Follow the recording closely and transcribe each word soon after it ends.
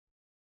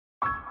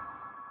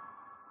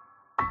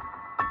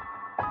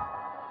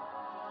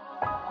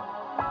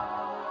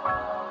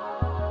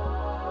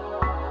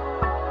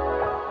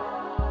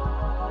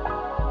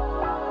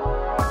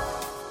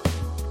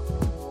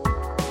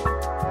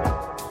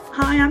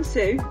Hi, I'm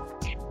Sue.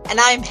 And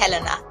I'm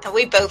Helena, and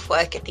we both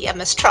work at the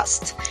MS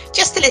Trust.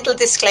 Just a little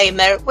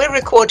disclaimer, we're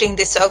recording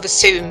this over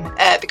Zoom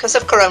because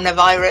of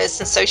coronavirus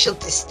and social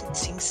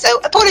distancing, so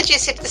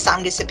apologies if the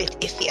sound is a bit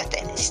iffy at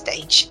any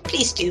stage.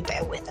 Please do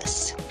bear with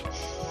us.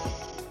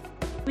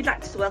 We'd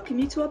like to welcome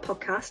you to our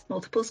podcast,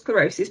 Multiple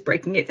Sclerosis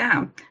Breaking It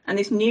Down, and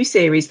this new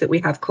series that we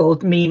have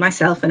called Me,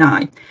 Myself and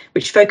I,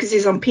 which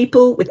focuses on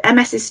people with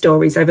MS's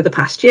stories over the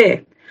past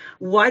year.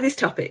 Why this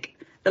topic?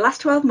 The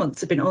last 12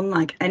 months have been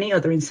unlike any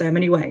other in so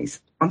many ways.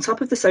 On top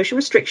of the social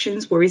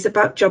restrictions, worries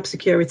about job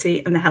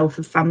security and the health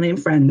of family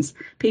and friends,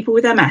 people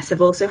with MS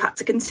have also had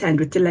to contend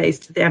with delays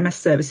to the MS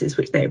services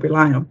which they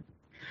rely on.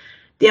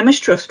 The MS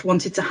Trust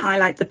wanted to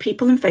highlight the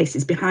people and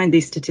faces behind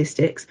these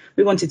statistics.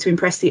 We wanted to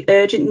impress the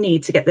urgent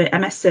need to get the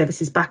MS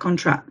services back on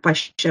track by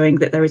showing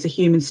that there is a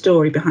human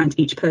story behind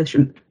each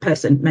person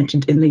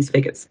mentioned in these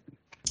figures.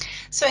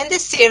 So in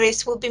this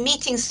series, we'll be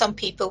meeting some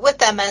people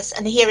with MS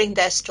and hearing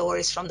their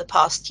stories from the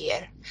past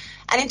year.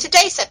 And in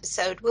today's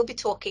episode, we'll be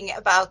talking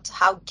about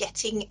how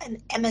getting an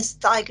MS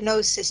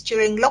diagnosis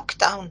during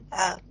lockdown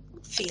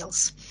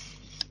feels.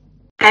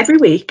 Every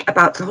week,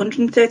 about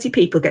 130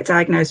 people get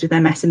diagnosed with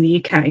MS in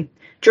the UK.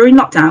 During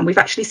lockdown, we've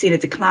actually seen a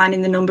decline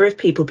in the number of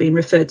people being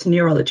referred to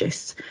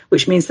neurologists,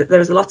 which means that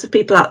there's a lot of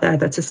people out there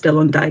that are still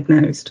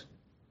undiagnosed.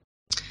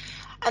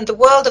 And the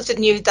world of the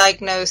new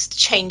diagnosed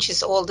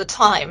changes all the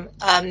time.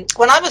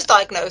 When I was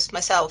diagnosed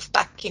myself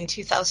back in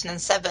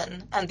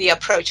 2007, and the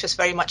approach was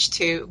very much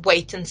to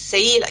wait and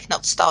see, like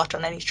not start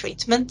on any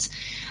treatment.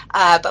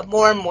 But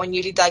more and more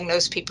newly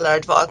diagnosed people are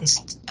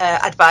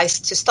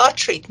advised to start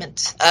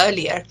treatment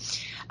earlier.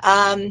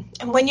 And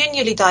when you're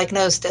newly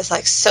diagnosed, there's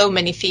like so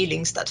many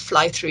feelings that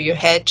fly through your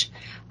head.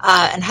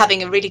 And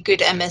having a really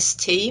good MS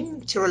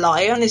team to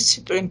rely on is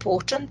super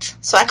important.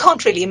 So I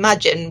can't really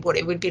imagine what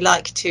it would be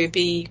like to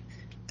be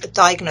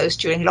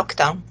diagnosed during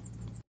lockdown.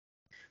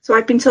 So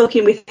I've been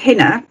talking with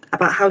Hina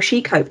about how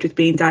she coped with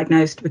being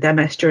diagnosed with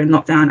MS during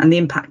lockdown and the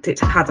impact it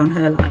had on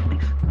her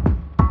life.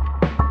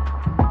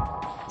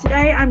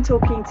 Today I'm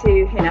talking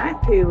to Hina,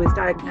 who was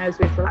diagnosed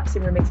with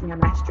relapsing remitting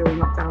MS during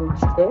lockdown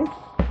last year.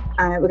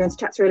 We're going to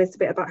chat to her a little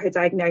bit about her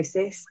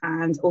diagnosis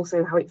and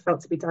also how it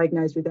felt to be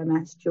diagnosed with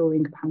MS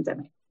during a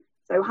pandemic.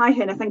 So hi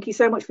Hina, thank you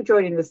so much for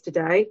joining us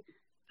today.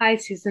 Hi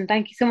Susan,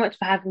 thank you so much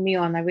for having me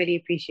on. I really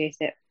appreciate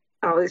it.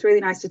 Oh, it's really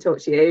nice to talk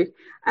to you.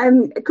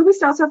 Could we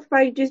start off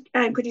by just,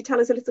 could you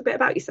tell us a little bit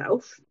about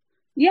yourself?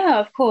 Yeah,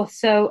 of course.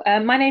 So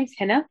my name's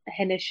Hina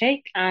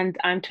Sheikh, and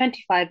I'm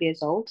 25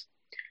 years old.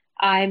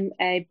 I'm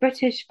a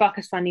British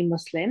Pakistani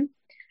Muslim.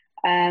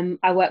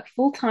 I work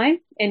full-time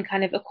in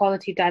kind of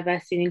equality,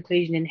 diversity and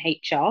inclusion in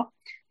HR.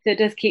 So it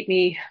does keep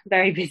me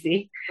very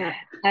busy.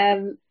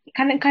 Kind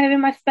of in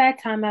my spare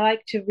time, I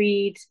like to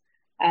read.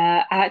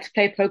 I like to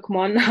play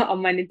Pokemon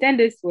on my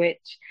Nintendo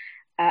Switch.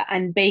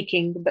 And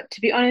baking, but to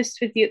be honest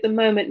with you, at the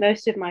moment,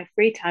 most of my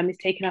free time is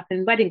taken up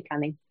in wedding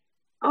planning.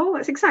 Oh,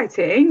 that's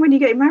exciting. When are you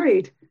getting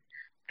married?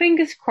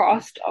 Fingers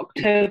crossed,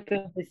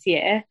 October this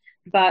year,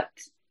 but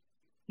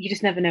you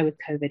just never know with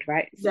COVID,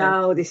 right? So,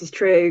 no, this is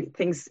true.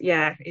 Things,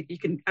 you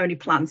can only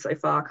plan so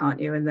far, can't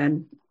you? And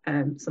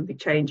then something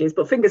changes,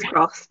 but fingers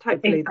crossed,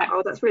 hopefully. Exactly.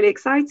 Oh, that's really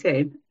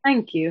exciting.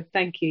 Thank you.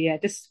 Yeah,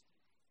 just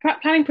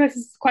planning process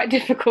is quite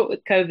difficult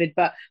with COVID,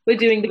 but we're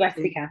doing the best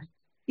we can.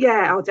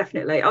 Yeah, oh,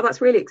 definitely. Oh,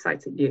 that's really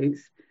exciting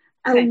news.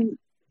 So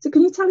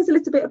can you tell us a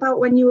little bit about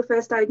when you were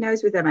first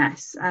diagnosed with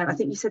MS? I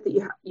think you said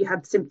that you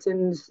had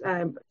symptoms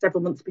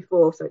several months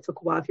before, so it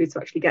took a while for you to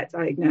actually get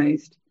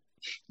diagnosed.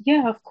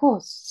 Yeah, of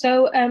course.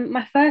 So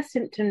my first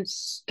symptoms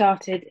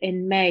started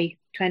in May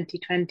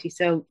 2020.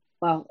 So,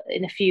 well,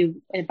 in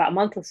about a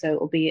month or so,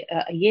 it'll be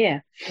a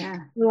year. Yeah.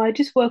 So I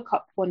just woke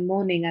up one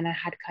morning and I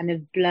had kind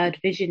of blurred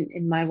vision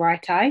in my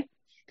right eye.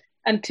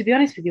 And to be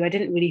honest with you, I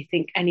didn't really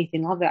think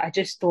anything of it. I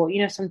just thought,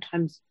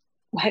 sometimes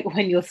like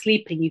when you're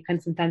sleeping, you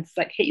can sometimes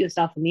like hit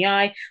yourself in the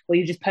eye, or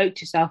you just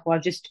poked yourself, or I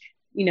just,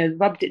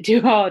 rubbed it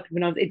too hard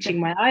when I was itching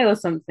my eye or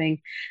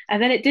something.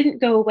 And then it didn't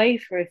go away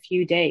for a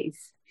few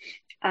days.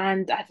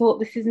 And I thought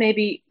this is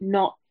maybe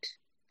not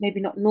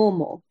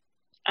normal.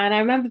 And I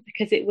remember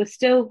because it was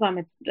still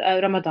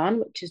Ramadan,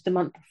 which is the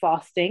month of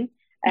fasting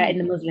in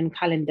the Muslim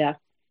calendar.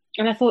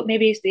 And I thought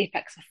maybe it's the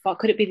effects of,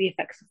 could it be the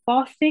effects of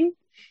fasting?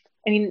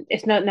 I mean,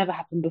 it's never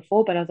happened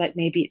before, but I was like,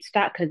 maybe it's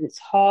that because it's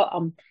hot.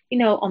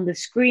 On the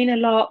screen a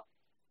lot.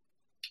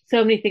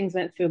 So many things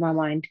went through my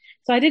mind.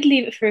 So I did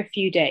leave it for a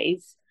few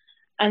days.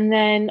 And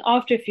then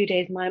after a few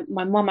days, my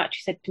mom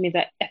actually said to me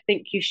that I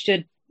think you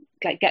should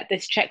get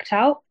this checked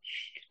out.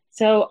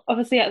 So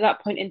obviously at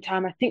that point in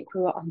time, I think we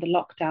were under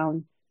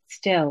lockdown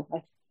still.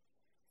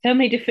 So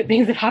many different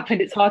things have happened.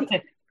 It's hard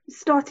to...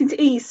 Starting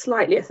to ease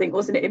slightly, I think,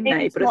 wasn't it, in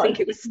May? But I think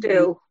it was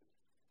still...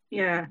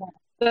 Yeah.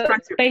 But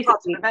basically,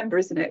 hard to remember,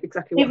 isn't it?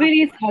 Exactly. It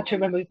really is hard to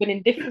remember. We've been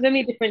in so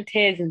many different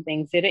tiers and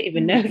things. So I don't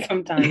even know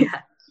sometimes.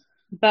 Yeah.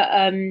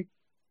 But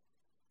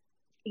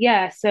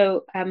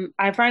so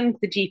I rang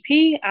the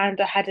GP and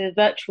I had a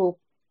virtual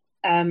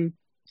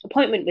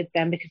appointment with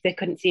them because they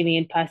couldn't see me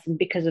in person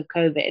because of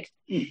COVID.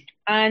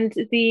 And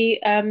the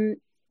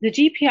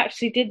GP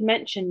actually did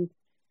mention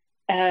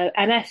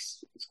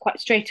MS quite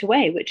straight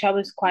away, which I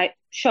was quite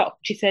shocked.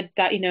 She said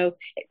that, it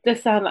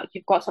does sound like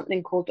you've got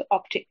something called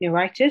optic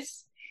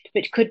neuritis,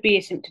 which could be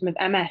a symptom of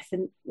MS.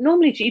 And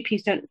normally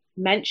GPs don't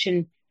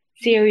mention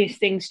serious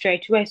things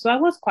straight away. So I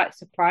was quite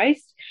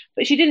surprised.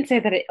 But she didn't say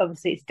that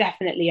obviously it's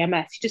definitely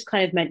MS. She just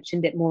kind of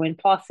mentioned it more in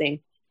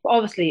passing. But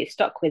obviously it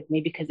stuck with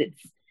me because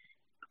it's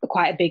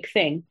quite a big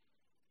thing.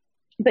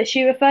 But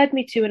she referred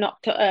me to an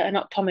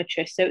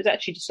optometrist. So it was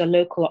actually just a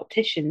local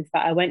optician's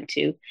that I went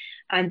to.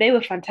 And they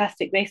were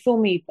fantastic. They saw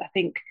me, I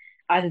think,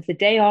 either the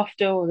day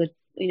after or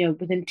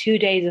within 2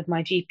 days of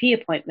my GP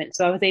appointment.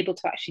 So I was able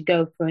to actually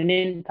go for an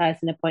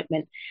in-person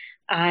appointment.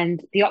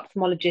 And the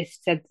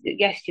ophthalmologist said,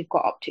 yes, you've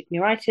got optic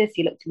neuritis.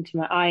 He looked into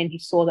my eye and he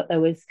saw that there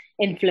was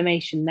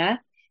inflammation there.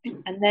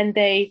 And then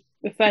they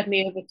referred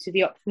me over to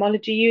the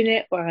ophthalmology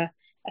unit, where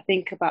I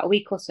think about a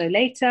week or so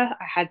later,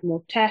 I had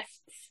more tests.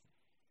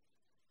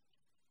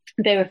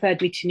 They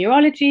referred me to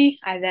neurology.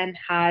 I then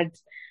had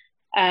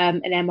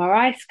an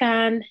MRI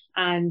scan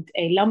and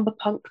a lumbar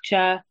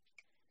puncture.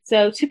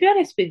 So to be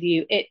honest with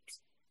you,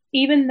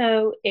 even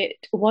though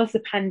it was a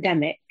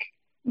pandemic,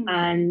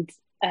 and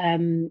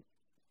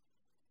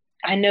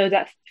I know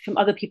that from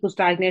other people's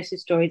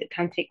diagnosis stories, it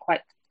can take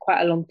quite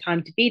a long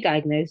time to be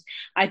diagnosed.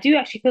 I do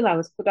actually feel I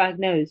was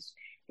diagnosed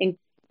in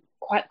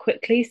quite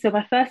quickly. So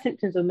my first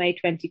symptoms were May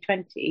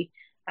 2020,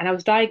 and I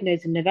was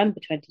diagnosed in November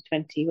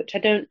 2020, which I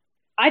didn't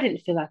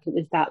feel like it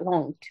was that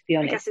long, to be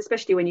honest. I guess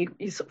especially when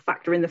you sort of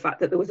factor in the fact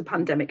that there was a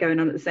pandemic going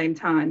on at the same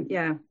time.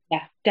 Yeah,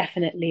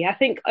 definitely. I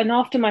think, and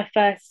after my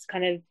first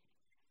kind of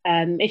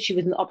issue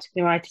with an optic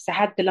neuritis, I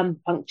had the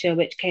lumbar puncture,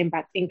 which came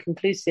back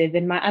inconclusive,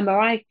 and my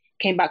MRI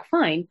came back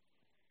fine.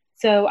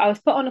 So I was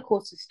put on a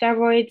course of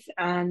steroids,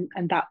 and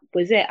that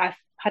was it. I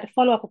had a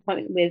follow-up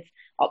appointment with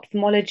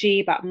ophthalmology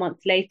about a month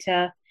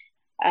later,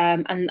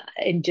 and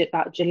in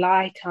about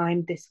July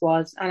time this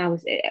was, and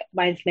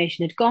my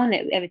inflammation had gone.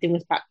 Everything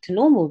was back to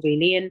normal,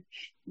 really, and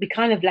we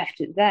kind of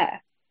left it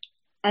there.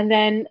 And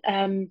then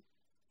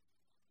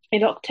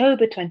in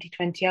October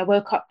 2020, I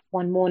woke up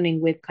one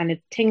morning with kind of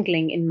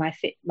tingling in my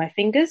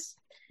fingers,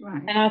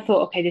 right. And I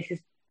thought, okay, this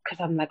is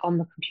because I'm like on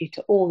the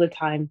computer all the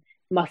time,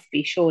 must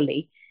be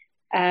surely.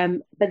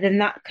 But then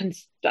that can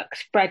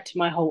spread to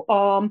my whole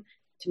arm,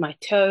 to my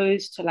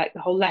toes, to like the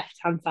whole left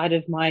hand side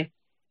of my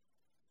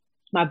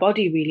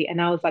body, really.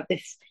 And I was like,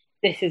 this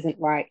isn't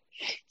right.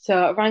 So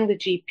I rang the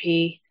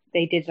GP.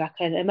 They did like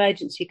an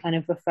emergency kind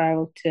of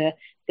referral to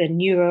the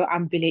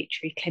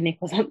neuroambulatory clinic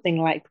or something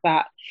like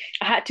that.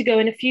 I had to go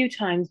in a few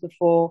times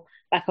before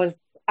I was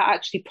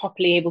actually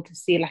properly able to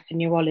see like a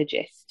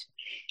neurologist.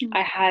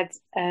 I had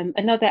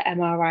another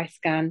MRI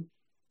scan.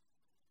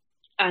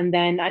 And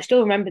then I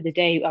still remember the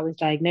day I was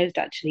diagnosed,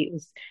 actually.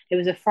 It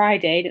was a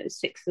Friday, and it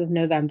was 6th of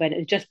November, and it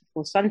was just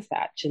before sunset,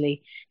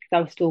 actually, because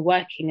I was still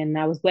working and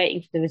I was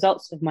waiting for the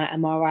results of my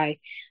MRI.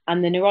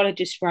 And the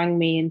neurologist rang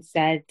me and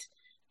said,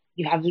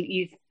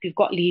 you've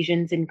got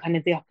lesions in kind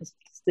of the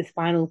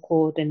spinal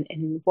cord,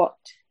 and what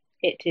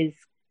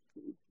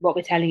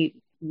we're telling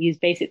you is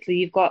basically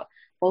you've got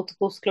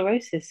multiple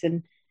sclerosis.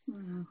 And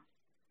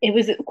it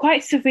was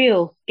quite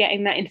surreal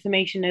getting that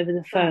information over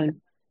the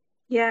phone.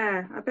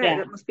 Yeah, I bet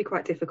that must be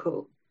quite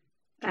difficult.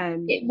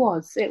 It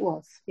was,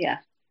 yeah.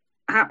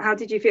 How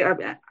did you feel?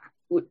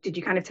 Did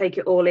you kind of take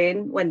it all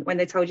in when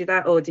they told you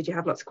that, or did you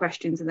have lots of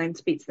questions and then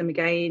speak to them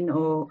again,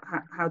 or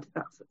how did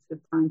that sort of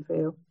time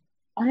feel?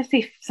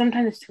 Honestly,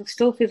 sometimes it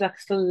still feels like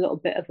still a little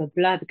bit of a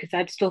blur, because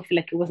I still feel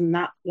like it wasn't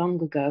that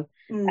long ago.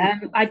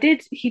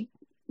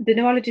 The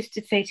neurologist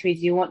did say to me, do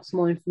you want some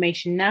more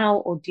information now,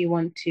 or do you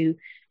want to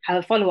have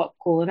a follow-up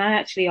call? And I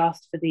actually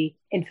asked for the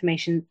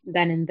information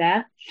then and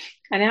there.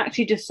 And it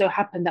actually just so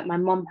happened that my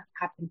mum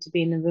happened to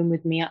be in the room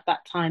with me at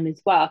that time as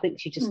well. I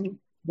think she just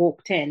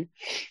walked in.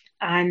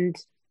 And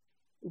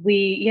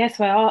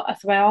so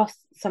I asked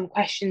some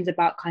questions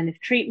about kind of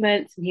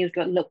treatments, and he was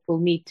like, look, we'll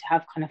need to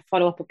have kind of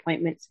follow-up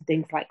appointments and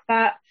things like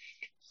that.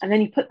 And then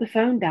he put the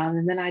phone down,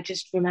 and then I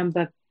just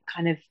remember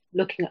kind of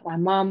looking at my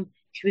mum.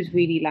 She was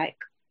really like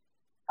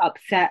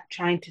upset,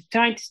 trying to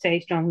stay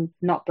strong,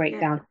 not break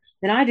down.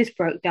 Then I just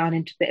broke down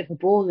into a bit of a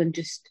ball, and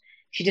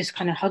she just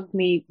kind of hugged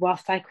me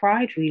whilst I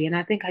cried, really. And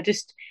I think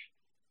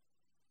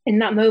in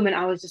that moment,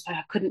 I was just like,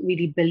 I couldn't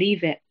really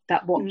believe it,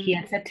 that what he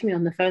had said to me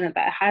on the phone, that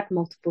I had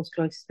multiple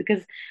sclerosis,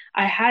 because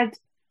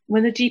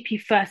when the GP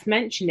first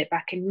mentioned it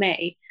back in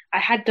May, I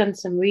had done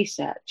some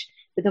research,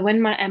 but then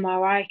when my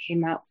MRI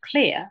came out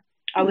clear,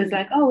 I was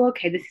like, oh,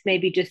 okay, this is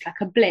maybe just like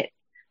a blip,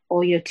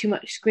 or too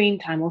much screen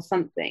time or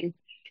something.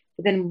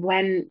 But then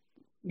when,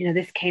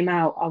 this came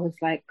out, I was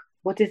like,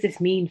 what does this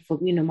mean for,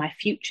 my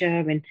future?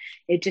 And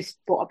it just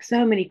brought up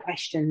so many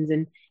questions,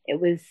 and it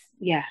was,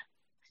 I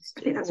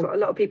think that's what a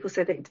lot of people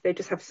said. They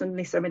just have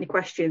suddenly so many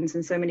questions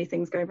and so many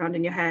things going around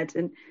in your head.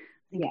 And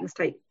I think it must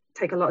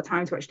take a lot of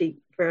time for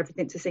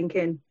everything to sink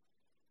in.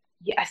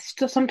 Yeah,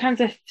 sometimes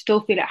I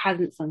still feel it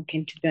hasn't sunk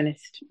in, to be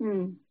honest.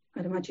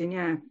 I'd imagine,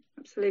 yeah,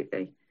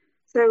 absolutely.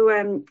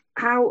 So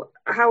how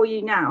are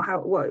you now?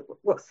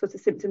 What sort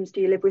of symptoms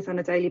do you live with on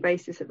a daily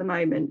basis at the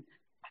moment?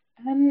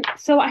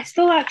 So I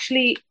still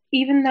actually,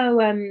 even though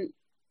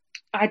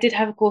I did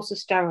have a course of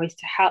steroids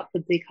to help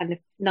with the kind of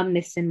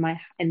numbness in my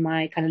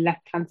kind of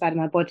left hand side of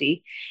my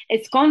body.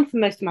 It's gone for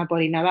most of my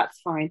body now, that's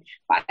fine.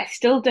 But I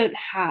still don't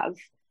have,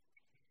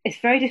 it's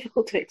very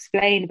difficult to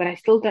explain, but I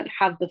still don't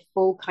have the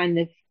full kind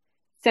of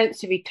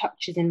sensory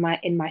touches in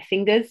my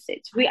fingers.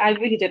 I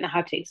really don't know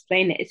how to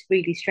explain it. It's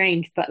really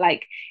strange, but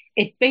like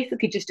it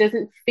basically just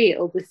doesn't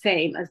feel the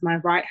same as my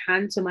right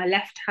hand. So my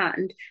left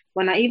hand,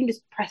 when I even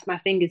just press my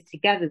fingers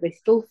together, they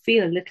still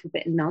feel a little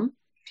bit numb.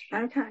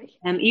 Okay.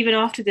 Even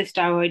after the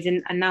steroids,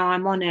 and now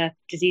I'm on a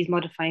disease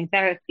modifying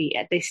therapy,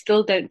 they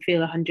still don't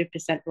feel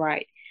 100%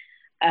 right.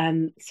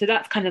 So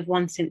that's kind of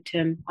one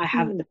symptom I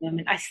have at the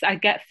moment. I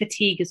get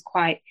fatigue is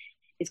quite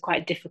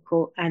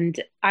difficult,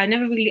 and I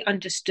never really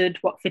understood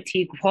what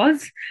fatigue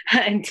was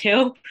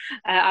until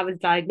I was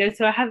diagnosed.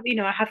 So I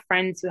have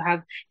friends who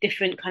have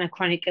different kind of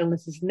chronic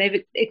illnesses, and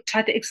they've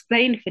tried to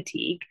explain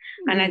fatigue,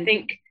 and I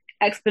think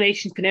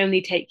explanations can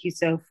only take you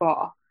so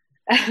far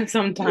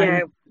sometimes.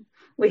 Yeah,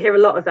 we hear a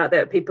lot of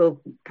that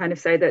people kind of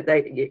say that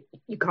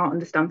you can't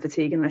understand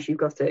fatigue unless you've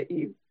got it.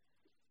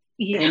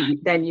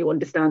 Then you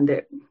understand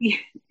it. You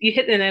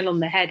hit the nail on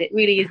the head. It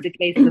really is the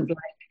case of like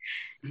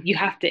you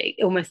have to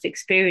almost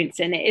experience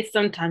it. And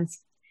sometimes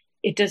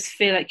it does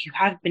feel like you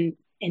have been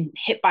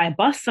hit by a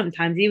bus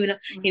sometimes, even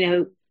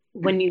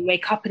when you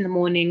wake up in the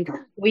morning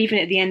or even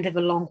at the end of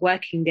a long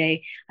working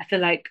day. I feel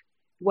like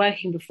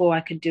working before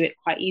I could do it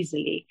quite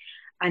easily,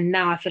 and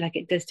now I feel like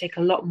it does take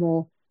a lot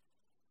more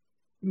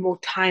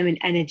time and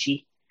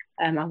energy,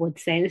 I would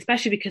say, and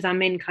especially because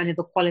I'm in kind of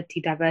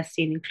equality,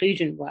 diversity and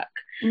inclusion work.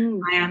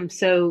 I'm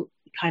still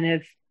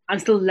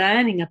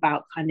learning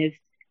about kind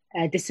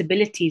of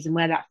disabilities and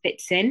where that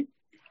fits in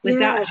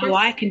with how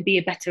I can be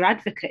a better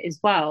advocate as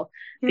well,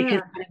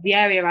 because kind of the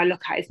area I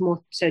look at is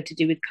more so to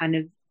do with kind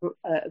of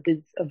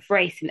of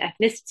race and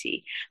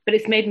ethnicity, but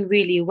it's made me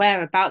really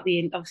aware about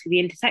obviously the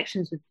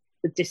intersections with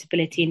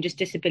disability and just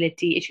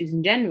disability issues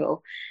in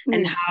general,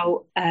 and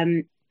how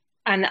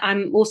and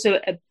I'm also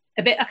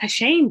a bit like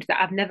ashamed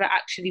that I've never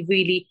actually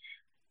really,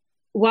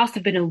 whilst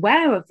I've been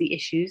aware of the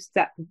issues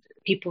that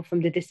people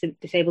from the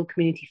disabled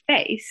community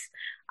face,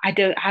 I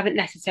haven't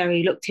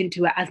necessarily looked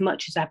into it as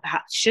much as I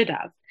perhaps should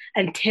have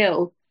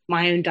until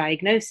my own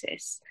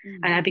diagnosis,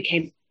 and I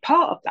became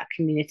part of that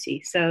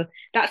community. So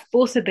that's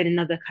also been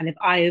another kind of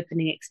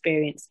eye-opening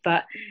experience.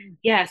 But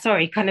yeah,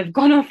 sorry, kind of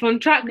gone off on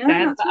track there.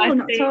 Not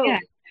at all.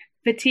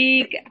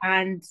 Fatigue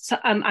and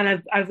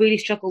I really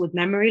struggle with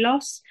memory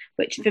loss,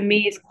 which for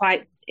me is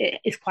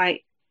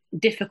quite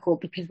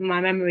difficult because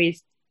my memory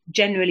is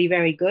generally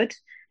very good.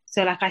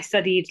 So like I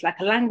studied like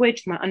a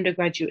language, my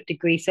undergraduate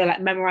degree, so like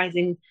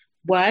memorizing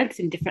words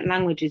in different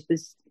languages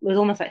was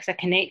almost like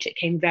second nature. It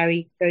came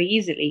very, very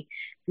easily.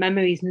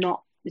 Memory is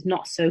not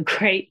so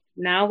great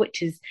now,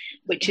 which is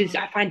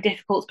I find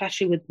difficult,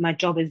 especially with my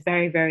job is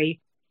very, very,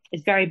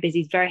 it's very busy,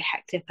 it's very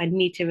hectic. I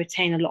need to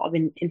retain a lot of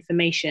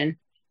information.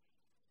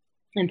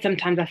 And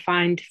sometimes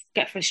I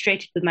get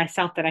frustrated with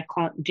myself that I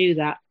can't do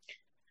that.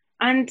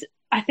 And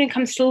I think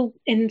I'm still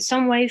in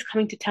some ways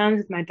coming to terms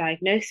with my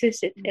diagnosis.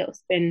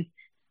 It's been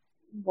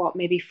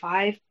maybe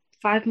 5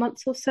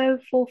 months or so,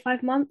 4 or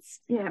 5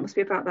 months. Yeah, it must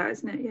be about that,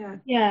 isn't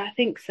it? Yeah, I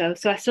think so.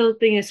 So I still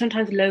think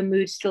sometimes low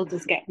mood still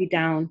does get me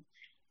down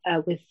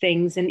with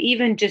things, and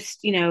even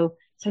just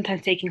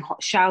sometimes taking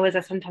hot showers, I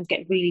sometimes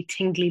get really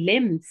tingly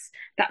limbs.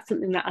 That's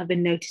something that I've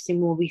been noticing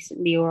more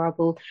recently. Or I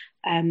will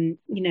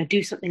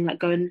do something like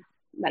go and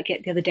like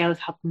the other day I was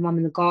helping mum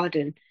in the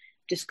garden,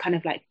 just kind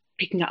of like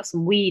picking out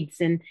some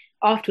weeds, and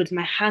afterwards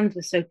my hands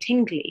were so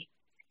tingly.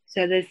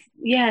 So there's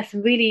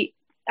some really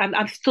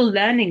I'm still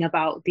learning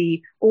about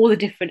all the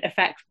different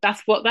effects.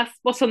 That's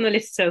what's on the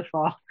list so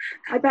far.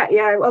 I bet,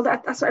 yeah. Well,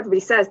 that's what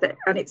everybody says, that,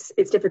 and it's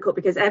difficult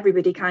because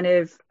everybody kind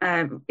of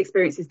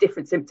experiences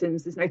different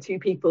symptoms. There's no two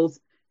people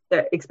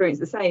that experience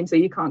the same, so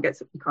you can't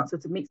sort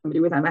of meet somebody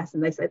with MS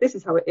and they say this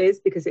is how it is,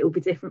 because it will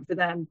be different for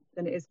them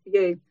than it is for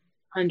you.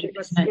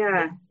 100%.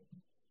 Yeah.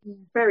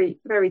 Very,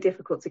 very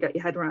difficult to get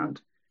your head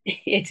around.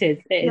 It is.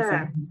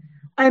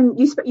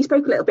 You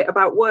spoke a little bit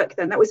about work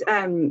then. That was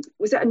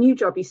that a new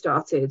job you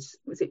started?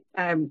 Was it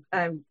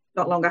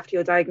not long after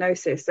your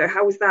diagnosis? So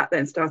how was that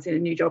then, starting a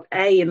new job,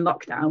 A, in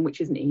lockdown, which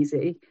isn't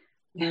easy,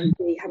 and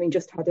B, having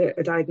just had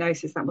a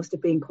diagnosis? That must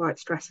have been quite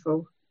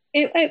stressful.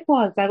 It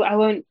was. I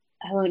won't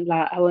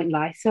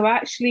lie. So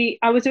actually,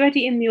 I was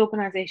already in the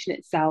organisation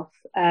itself.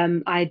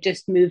 I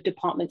just moved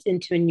departments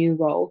into a new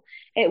role.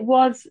 It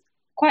was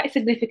quite a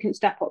significant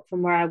step up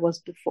from where I was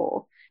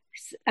before.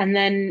 And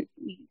then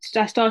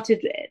I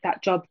started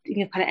that job,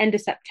 kind of end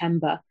of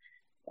September,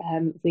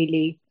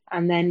 really.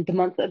 And then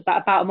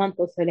about a month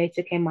or so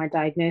later came my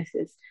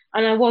diagnosis.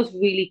 And I was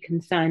really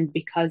concerned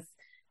because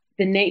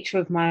the nature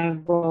of my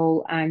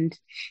role and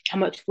how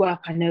much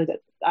work I know that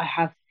I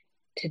have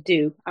to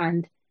do.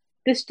 And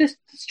there's just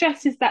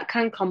stresses that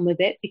can come with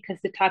it, because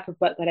the type of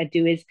work that I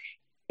do is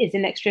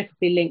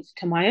inextricably linked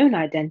to my own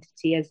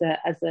identity as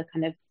a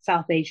kind of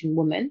South Asian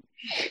woman.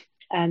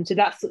 So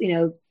that's,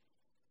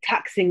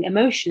 taxing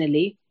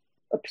emotionally,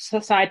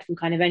 aside from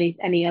kind of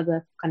any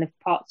other kind of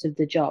parts of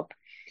the job.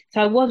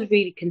 So I was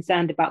really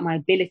concerned about my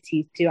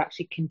ability to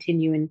actually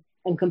continue and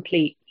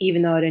complete,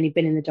 even though I'd only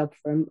been in the job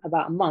for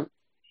about a month.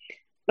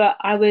 But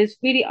I was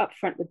really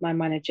upfront with my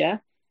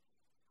manager,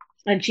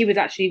 and she was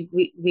actually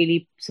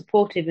really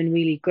supportive and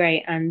really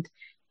great. And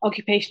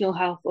occupational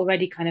health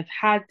already kind of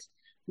had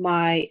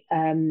my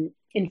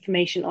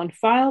information on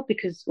file,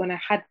 because when I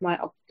had my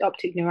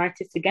optic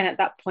neuritis again at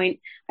that point,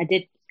 I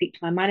did speak to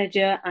my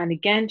manager, and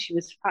again she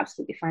was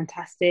absolutely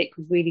fantastic,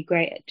 was really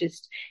great at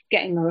just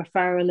getting a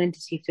referral in to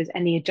see if there's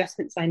any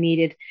adjustments I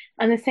needed.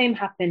 And the same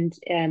happened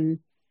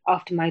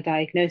after my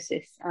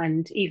diagnosis,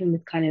 and even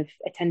with kind of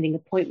attending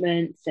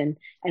appointments and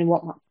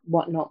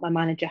whatnot, my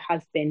manager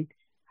has been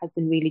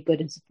really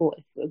good and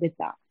supportive with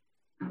that.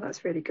 Oh,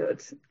 that's really good.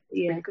 It's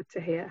really good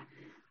to hear.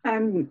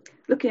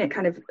 Looking at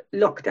kind of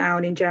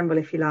lockdown in general,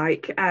 if you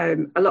like,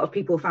 a lot of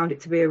people found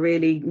it to be a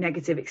really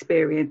negative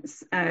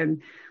experience. I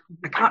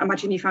can't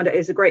imagine you found it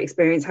as a great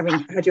experience having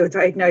had your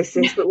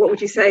diagnosis, but what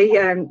would you say?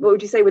 What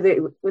would you say were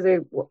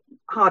the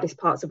hardest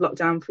parts of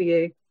lockdown for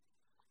you?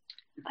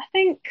 I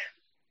think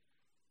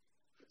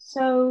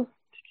so.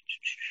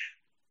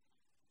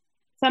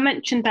 So I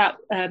mentioned that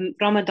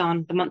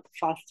Ramadan, the month of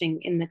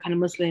fasting in the kind of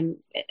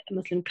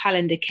Muslim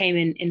calendar, came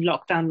in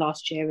lockdown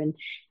last year, and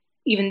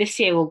even this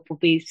year will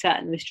be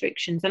certain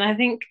restrictions. And I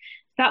think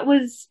that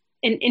was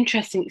an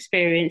interesting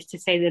experience, to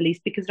say the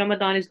least, because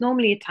Ramadan is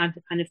normally a time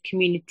for kind of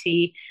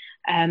community.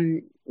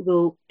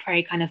 We'll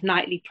pray kind of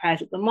nightly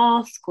prayers at the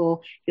mosque,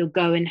 or you'll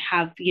go and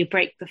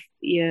break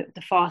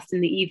the fast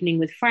in the evening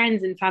with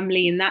friends and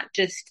family, and that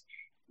just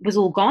was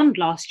all gone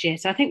last year.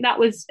 So I think that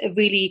was a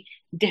really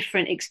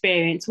different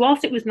experience.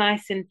 Whilst it was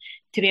nice and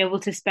to be able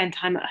to spend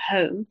time at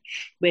home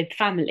with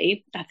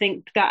family, I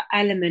think that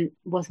element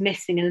was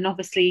missing. And then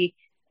obviously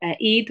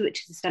Eid,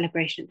 which is a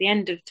celebration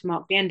to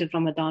mark the end of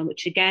Ramadan,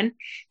 which again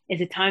is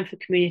a time for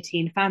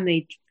community and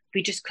family.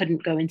 We just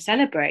couldn't go and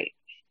celebrate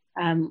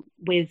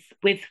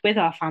with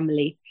our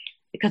family,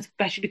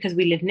 especially because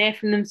we live near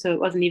from them. So it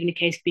wasn't even a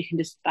case we can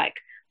just like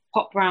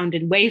pop round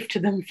and wave to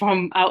them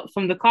from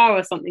the car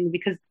or something,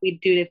 because we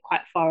do live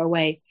quite far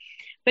away.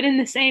 But in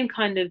the same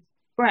kind of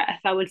breath,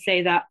 I would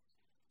say that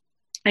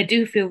I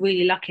do feel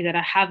really lucky that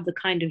I have the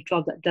kind of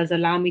job that does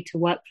allow me to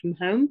work from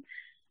home,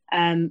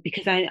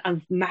 because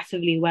I'm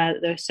massively aware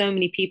that there are so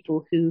many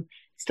people who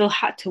still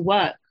had to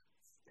work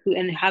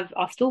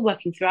are still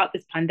working throughout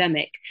this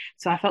pandemic.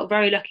 So I felt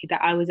very lucky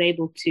that I was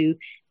able to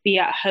be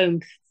at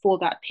home for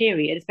that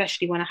period,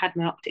 especially when I had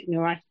my optic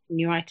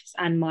neuritis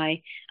and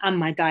my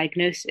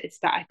diagnosis,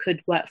 that I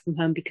could work from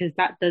home, because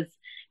that does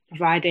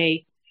provide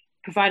a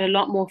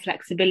lot more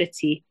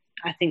flexibility,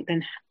 I think,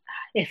 than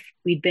if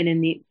we'd been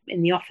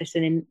in the office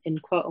and in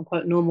quote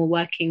unquote normal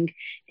working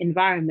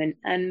environment.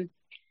 And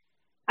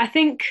I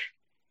think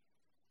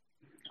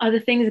other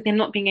things, again,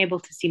 not being able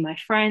to see my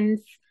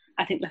friends,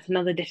 I think that's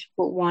another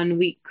difficult one.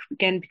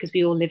 Because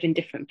we all live in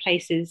different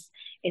places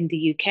in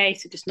the UK,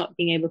 so just not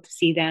being able to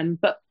see them.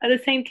 But at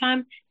the same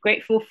time,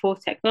 grateful for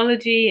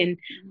technology and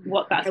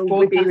what that's brought. Where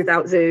would we be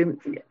without Zoom?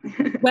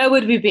 Where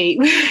would we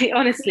be?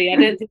 Honestly, I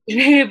don't think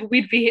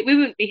we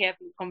wouldn't be here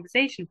for the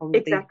conversation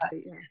probably.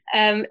 Exactly. But,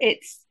 yeah.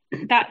 It's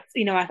that,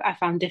 I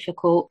found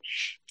difficult.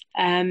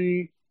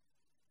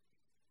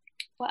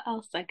 What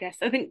else? I guess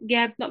I think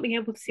not being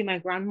able to see my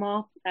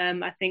grandma.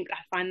 I think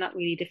I find that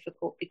really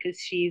difficult, because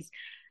she's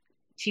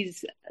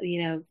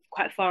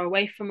quite far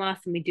away from us,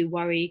 and we do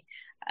worry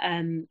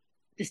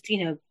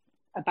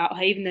about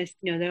her, even though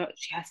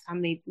she has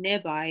family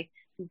nearby.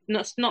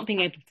 Not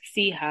being able to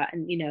see her,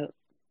 and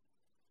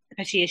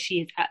especially as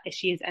she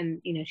is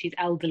and she's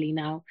elderly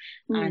now,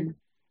 and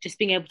just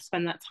being able to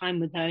spend that time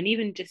with her, and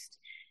even just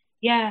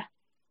I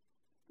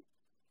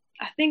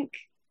think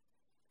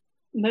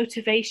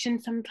motivation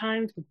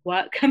sometimes with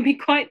work can be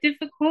quite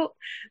difficult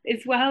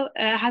as well.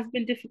 Has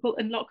been difficult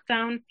in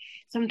lockdown.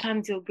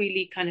 Sometimes you're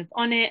really kind of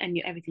on it and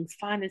everything's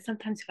fine, and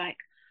sometimes you're like,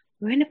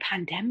 we're in a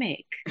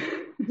pandemic.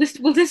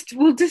 We'll just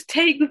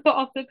take the foot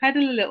off the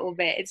pedal a little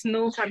bit. It's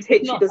not sometimes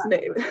hits you, doesn't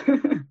it?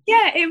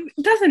 Yeah,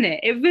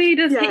 it really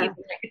does hit you.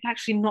 It's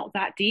actually not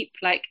that deep.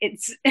 Like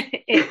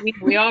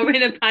we are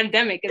in a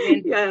pandemic at the end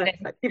of the day.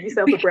 Like, give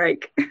yourself a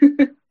break.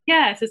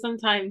 Yeah, so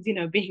sometimes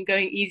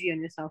going easy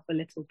on yourself a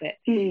little bit.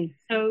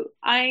 So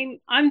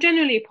I'm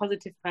generally a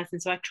positive person,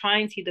 so I try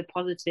and see the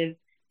positive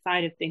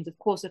side of things. Of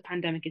course, the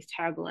pandemic is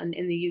terrible, and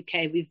in the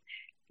UK we've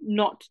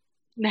not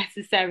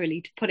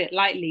necessarily, to put it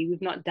lightly,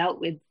 we've not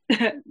dealt with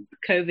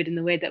COVID in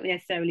the way that we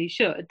necessarily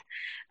should.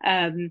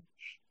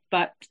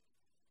 But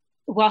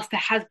whilst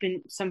there has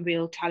been some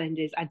real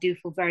challenges, I do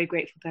feel very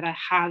grateful that I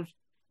have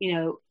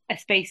a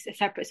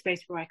separate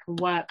space where I can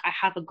work. I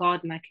have a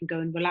garden I can go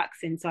and relax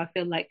in. So I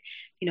feel like,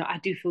 I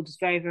do feel just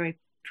very, very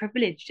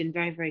privileged and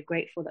very, very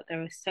grateful that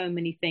there are so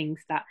many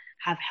things that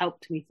have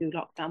helped me through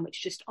lockdown,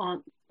 which just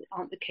isn't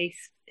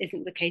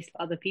the case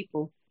for other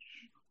people.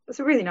 That's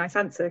a really nice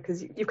answer,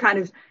 because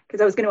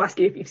I was going to ask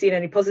you if you've seen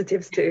any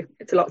positives to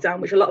lockdown,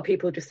 which a lot of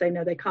people just say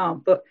no, they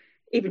can't. But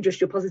even just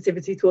your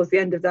positivity towards the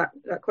end of that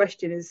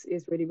question is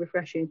really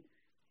refreshing.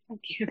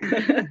 Thank you.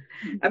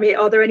 I mean,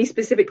 are there any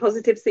specific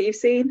positives that you've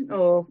seen,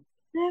 or?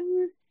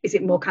 is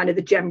it more kind of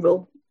the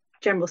general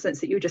sense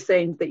that you were just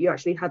saying, that you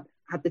actually had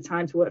the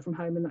time to work from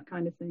home and that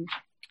kind of thing?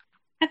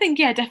 I think,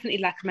 yeah, definitely,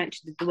 like I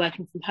mentioned, the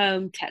working from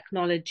home,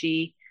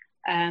 technology.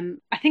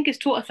 I think it's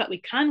taught us that we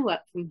can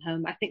work from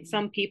home. I think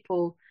some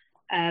people's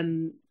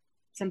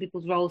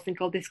roles think,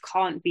 oh,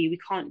 we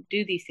can't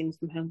do these things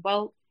from home.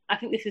 Well, I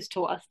think this has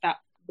taught us that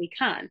we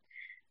can.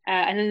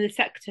 And in the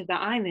sector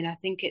that I'm in, I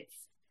think it's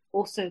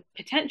also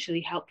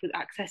potentially helped with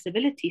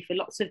accessibility for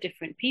lots of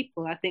different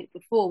people. I think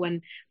before,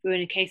 when we were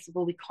in a case of,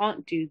 well, we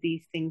can't do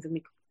these things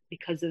and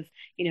because of,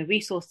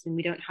 resourcing,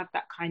 we don't have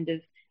that kind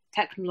of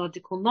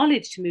technological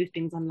knowledge to move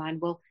things online.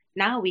 Well,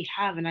 now we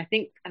have, and I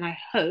think, and I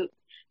hope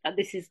that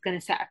this is going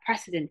to set a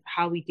precedent for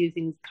how we do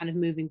things kind of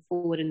moving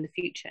forward in the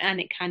future, and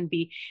it can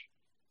be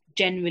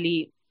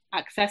generally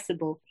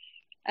accessible.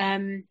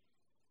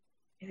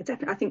 Yeah,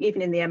 definitely. I think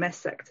even in the MS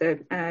sector,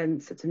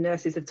 sort of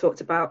nurses have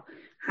talked about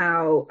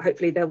how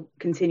hopefully they'll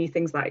continue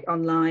things like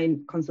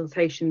online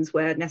consultations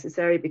where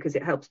necessary, because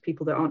it helps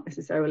people that aren't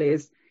necessarily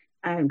as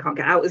can't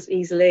get out as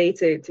easily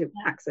to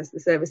access the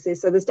services.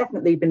 So there's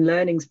definitely been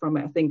learnings from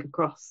it, I think,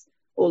 across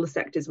all the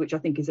sectors, which I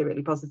think is a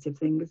really positive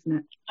thing, isn't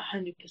it?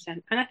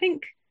 100%. And I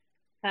think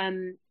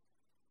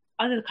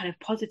other kind of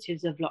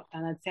positives of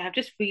lockdown, I'd say I've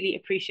just really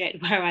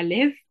appreciated where I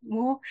live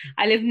more.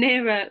 I live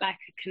near a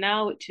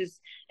canal, which is,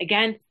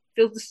 again,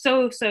 feels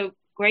so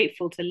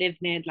grateful to live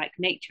near like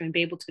nature and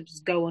be able to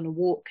just go on a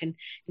walk and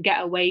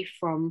get away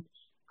from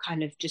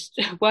kind of just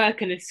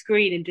work and a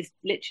screen and just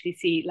literally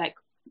see like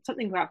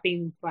something about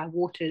being by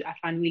water I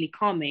find really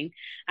calming,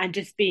 and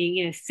just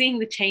being, seeing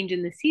the change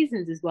in the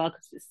seasons as well,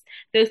 because it's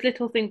those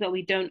little things that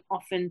we don't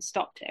often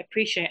stop to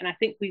appreciate. And I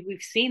think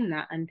we've seen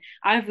that, and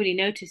I've really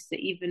noticed that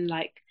even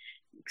like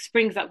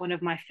spring's like one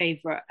of my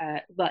favorite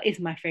is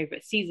my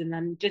favorite season.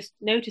 And just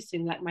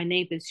noticing like my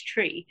neighbor's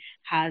tree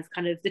has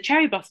kind of, the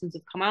cherry blossoms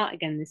have come out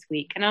again this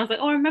week, and I was like,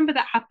 oh, I remember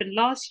that happened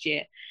last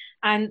year,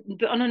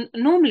 but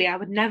normally I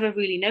would never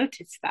really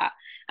notice that.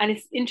 And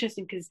it's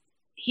interesting because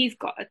he's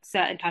got a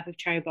certain type of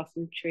cherry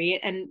blossom tree,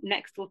 and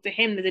next door to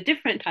him there's a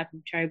different type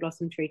of cherry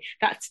blossom tree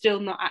that's still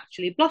not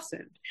actually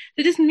blossomed.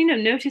 So just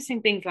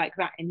noticing things like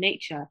that in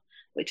nature,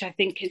 which I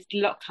think is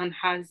lockdown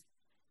has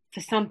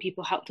for some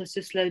people helped us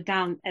to slow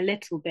down a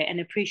little bit and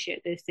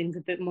appreciate those things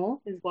a bit more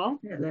as well.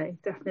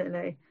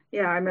 Definitely.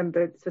 Yeah, I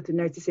remember sort of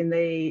noticing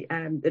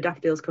the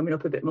daffodils coming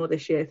up a bit more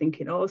this year,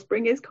 thinking, oh,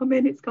 spring is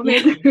coming, it's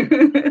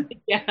coming.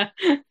 Yeah.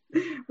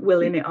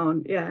 Willing it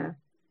on, yeah.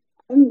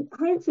 And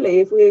hopefully,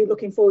 if we're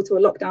looking forward to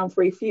a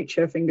lockdown-free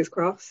future, fingers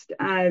crossed,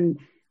 are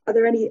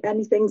there any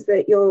things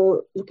that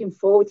you're looking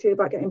forward to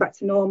about getting back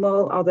to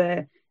normal? Are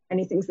there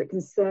any things that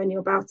concern you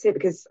about it?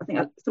 Because I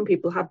think some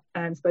people have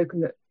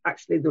spoken that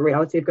actually the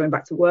reality of going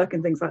back to work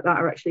and things like that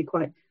are actually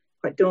quite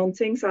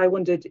daunting. So I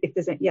wondered if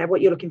there's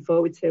what you're looking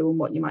forward to and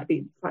what you might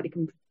be slightly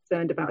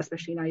concerned about,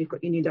 especially now you've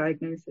got your new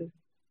diagnosis.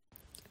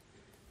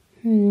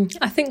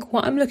 I think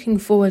what I'm looking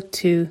forward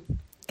to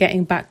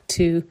getting back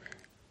to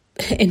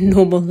in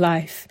normal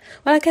life,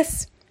 well, I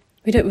guess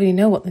we don't really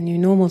know what the new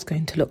normal is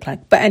going to look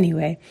like. But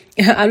anyway,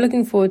 I'm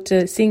looking forward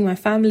to seeing my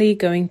family,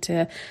 going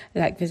to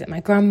visit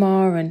my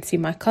grandma and see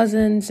my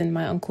cousins and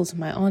my uncles and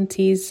my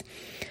aunties.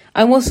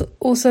 I'm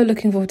also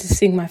looking forward to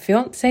seeing my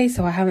fiance.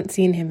 So I haven't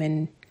seen him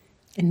in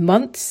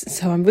months.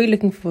 So I'm really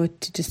looking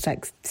forward to just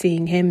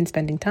seeing him and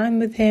spending time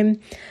with him.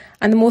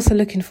 And I'm also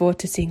looking forward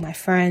to seeing my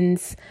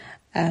friends,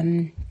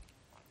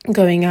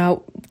 going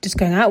out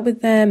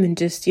with them and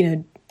just,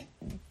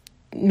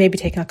 maybe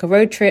taking a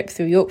road trip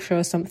through Yorkshire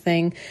or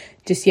something.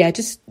 Just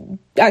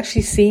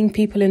actually seeing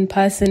people in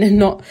person and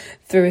not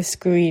through a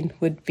screen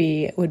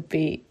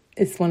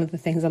is one of the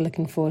things I'm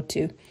looking forward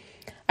to.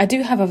 I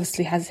do have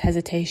obviously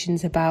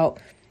hesitations about,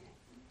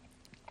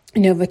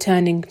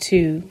 returning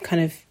to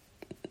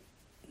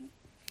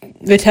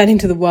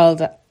the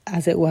world,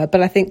 as it were.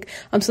 But I think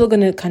I'm still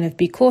going to kind of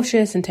be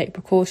cautious and take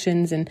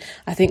precautions. And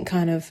I think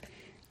kind of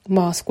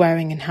mask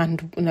wearing and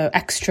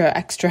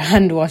extra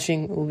hand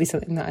washing will be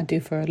something that I do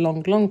for a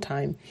long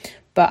time.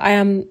 But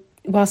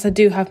whilst I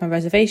do have my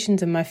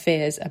reservations and my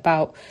fears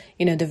about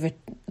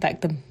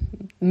the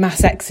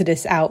mass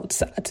exodus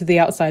out to the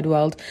outside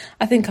world,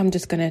 I think I'm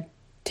just going to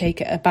take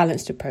a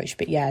balanced approach.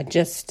 But yeah,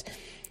 just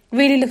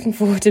really looking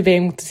forward to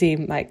being able to see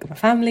my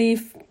family,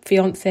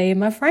 fiance and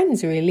my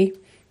friends, really.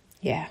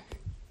 Yeah,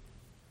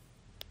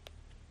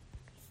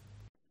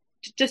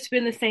 just to be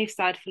on the safe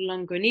side for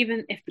longer. And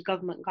even if the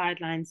government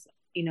guidelines,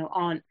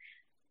 aren't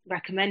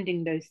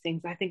recommending those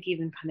things, I think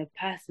even kind of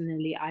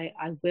personally, I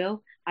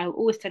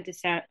always tend to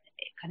kind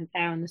of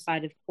err on the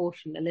side of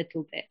caution a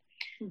little bit.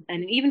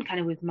 And even kind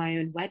of with my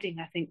own wedding,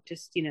 I think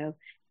just,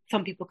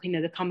 some people,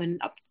 they come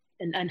up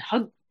and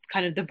hug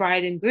kind of the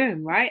bride and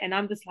groom, right? And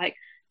I'm just like,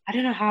 I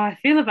don't know how I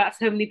feel about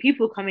so many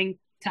people coming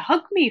to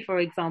hug me, for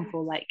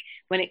example, like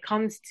when it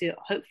comes to,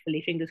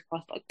 hopefully, fingers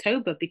crossed,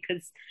 October,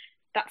 because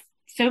that's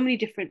so many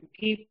different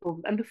people.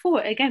 And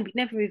before, again, we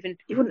never even...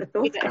 You wouldn't have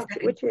thought about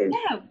it, would you?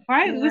 Yeah,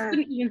 right? Yeah. We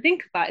wouldn't even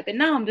think about it. But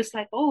now I'm just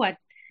like, oh, I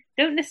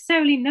don't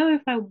necessarily know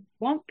if I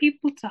want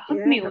people to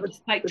hug me, or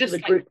just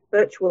a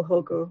virtual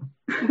hug or...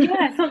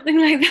 yeah, something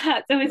like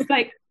that. So it's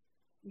like,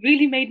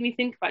 really made me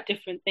think about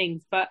different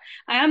things. But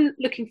I am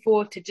looking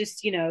forward to just,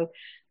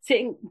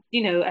 sitting,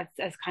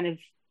 as kind of,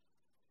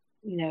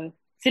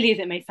 silly as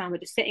it may sound,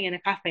 but just sitting in a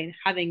cafe and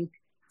having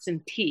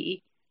some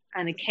tea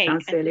and a cake.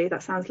 Sounds silly.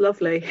 That sounds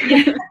lovely.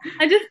 Yeah,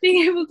 and just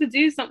being able to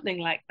do something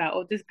like that,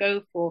 or just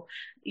go for,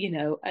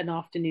 an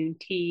afternoon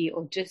tea,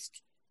 or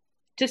just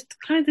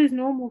kind of those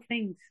normal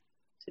things,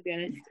 to be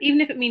honest.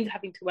 Even if it means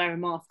having to wear a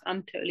mask,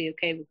 I'm totally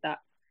okay with that.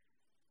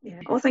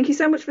 Yeah. Well, thank you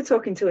so much for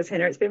talking to us,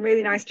 Hina. It's been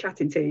really nice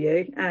chatting to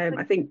you.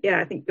 I think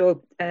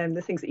your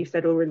the things that you've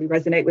said will really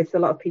resonate with a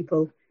lot of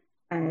people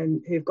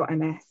who've got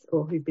MS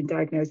or who've been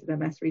diagnosed with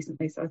MS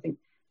recently. So I think,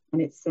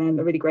 and it's a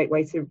really great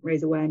way to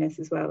raise awareness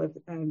as well of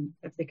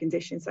the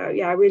condition. So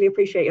yeah, I really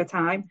appreciate your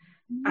time,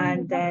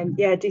 and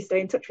do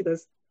stay in touch with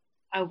us.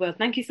 I will.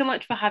 Thank you so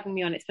much for having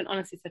me on. It's been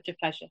honestly such a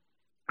pleasure.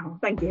 Oh,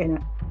 thank you,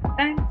 Hina.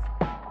 Thanks.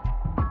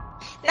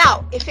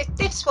 Now, if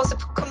this was a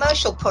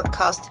commercial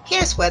podcast,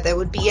 here's where there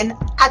would be an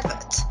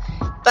advert.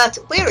 But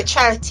we're a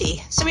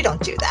charity, so we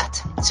don't do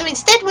that. So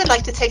instead, we'd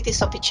like to take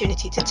this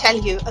opportunity to tell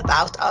you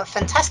about our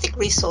fantastic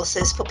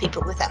resources for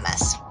people with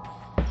MS.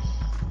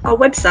 Our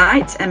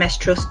website,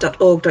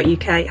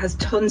 mstrust.org.uk, has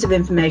tons of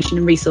information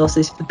and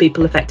resources for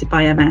people affected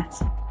by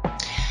MS.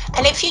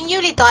 And if you're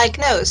newly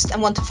diagnosed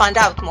and want to find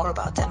out more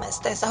about MS,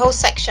 there's a whole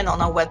section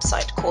on our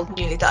website called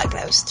Newly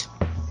Diagnosed.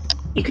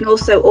 You can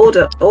also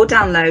order or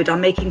download our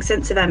Making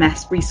Sense of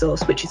MS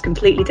resource, which is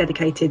completely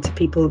dedicated to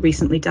people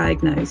recently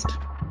diagnosed.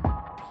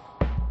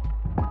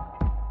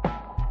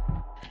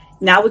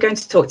 Now we're going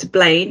to talk to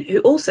Blaine,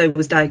 who also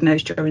was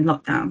diagnosed during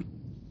lockdown.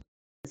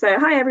 So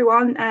hi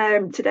everyone,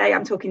 today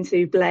I'm talking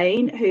to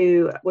Blaine,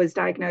 who was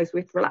diagnosed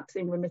with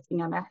relapsing remitting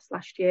MS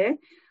last year.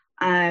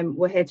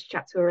 We're here to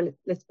chat to her a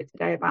little bit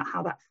today about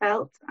how that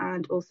felt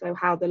and also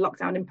how the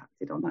lockdown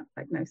impacted on that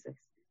diagnosis.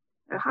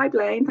 So hi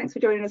Blaine, thanks for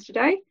joining us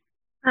today.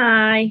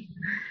 Hi.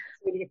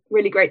 It's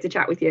really great to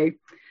chat with you.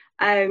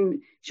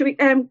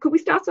 Could we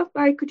start off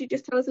by, could you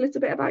just tell us a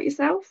little bit about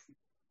yourself?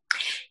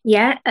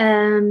 Yeah,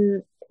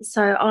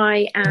 so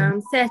I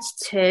am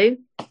 32.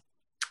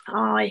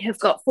 I have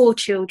got 4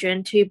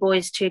 children, 2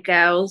 boys, 2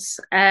 girls.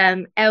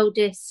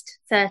 Eldest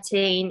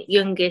 13,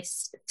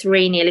 youngest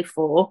 3, nearly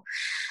 4.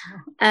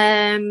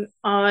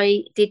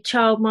 I did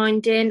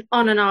childminding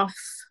on and off,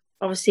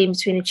 obviously in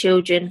between the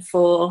children,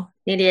 for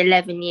nearly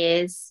 11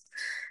 years.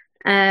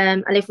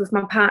 I live with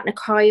my partner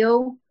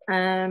Kyle.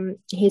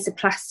 He's a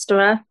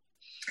plasterer,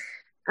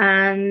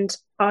 and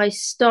I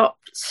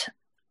stopped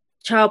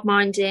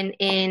childminding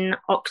in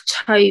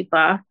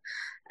October,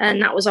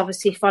 and that was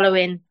obviously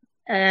following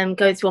going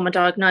through all my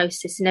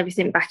diagnosis and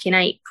everything back in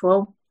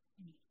April.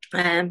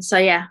 So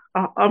yeah,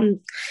 I'm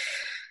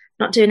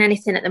not doing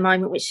anything at the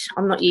moment, which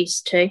I'm not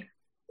used to.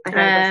 I know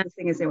that's the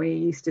thing, isn't it, when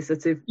you're used to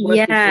sort of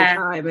working full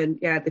time,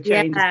 and the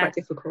change is quite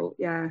difficult.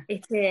 Yeah,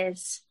 it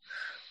is.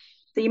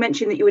 So you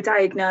mentioned that you were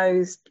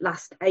diagnosed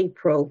last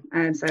April,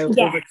 and so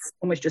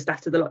almost just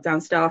after the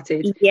lockdown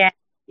started. Yeah.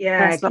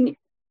 It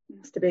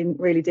must have been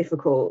really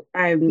difficult.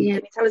 Can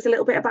you tell us a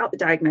little bit about the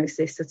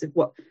diagnosis, sort of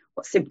what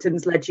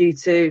symptoms led you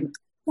to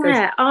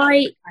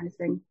I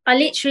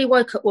literally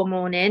woke up one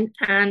morning,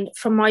 and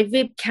from my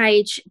rib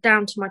cage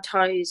down to my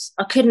toes,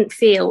 I couldn't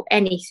feel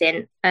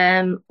anything,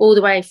 all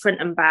the way front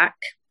and back.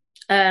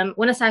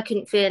 When I say I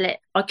couldn't feel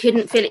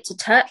it to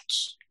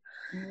touch.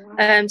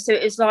 So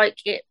it was like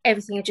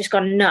everything had just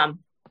gone numb.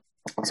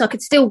 So I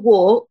could still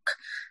walk,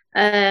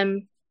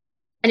 and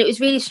it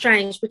was really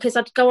strange because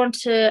I'd go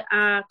onto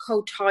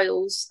cold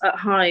tiles at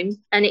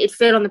home, and it'd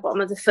feel on the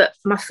bottom of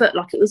my foot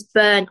like it was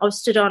burnt. I was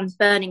stood on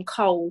burning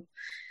coal,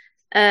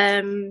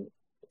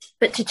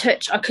 but to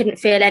touch I couldn't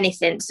feel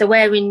anything. So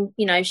wearing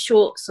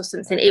shorts or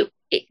something,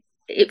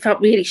 it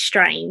felt really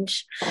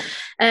strange.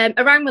 I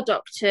rang my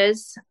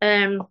doctors.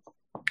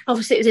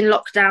 Obviously it was in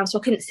lockdown, so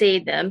I couldn't see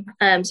them,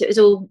 so it was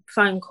all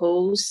phone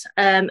calls,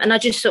 and I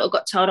just sort of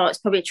got told, it's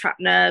probably a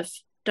trapped nerve,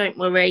 don't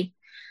worry.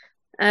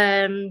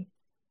 And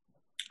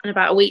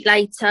about a week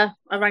later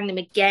I rang them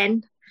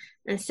again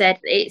and said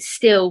it's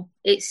still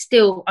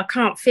I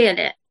can't feel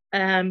it,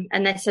 and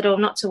they said,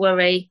 not to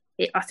worry,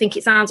 I think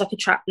it sounds like a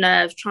trapped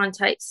nerve, try and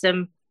take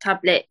some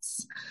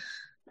tablets,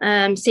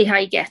 see how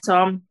you get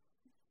on.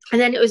 And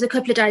then it was a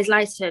couple of days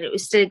later and it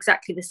was still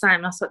exactly the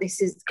same. I thought, this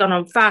has gone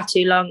on far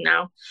too long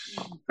now.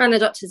 Ran the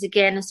doctors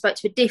again and spoke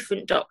to a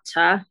different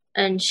doctor,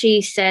 and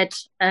she said,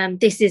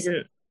 this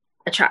isn't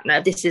a trapped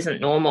nerve, this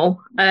isn't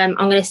normal. I'm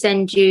going to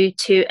send you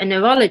to a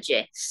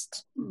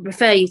neurologist,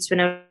 refer you to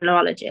a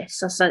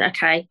neurologist. I said,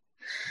 okay.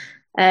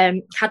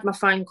 Had my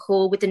phone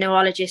call with the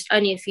neurologist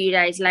only a few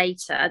days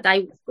later.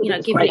 They,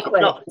 giving it a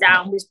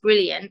lockdown was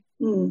brilliant.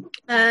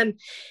 And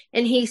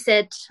he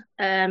said,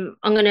 I'm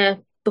going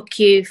to book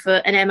you for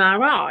an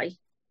MRI.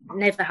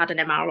 Never had an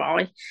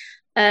MRI.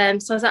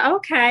 So I was like,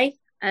 okay.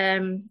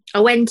 I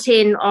went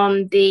in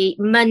on the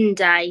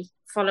Monday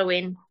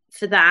following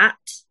for that,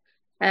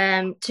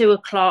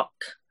 2:00,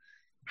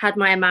 had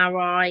my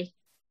MRI,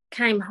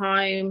 came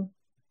home,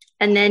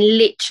 and then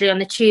literally on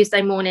the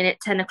Tuesday morning at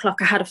 10:00,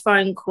 I had a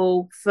phone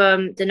call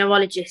from the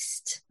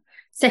neurologist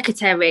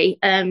secretary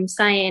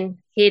saying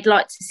he'd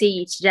like to see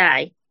you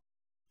today.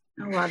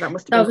 Oh wow, that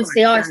must have So been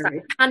obviously quite I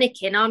started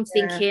panicking. I'm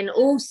thinking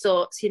all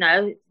sorts,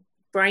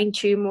 brain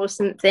tumour or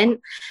something.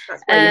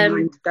 That's where your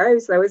mind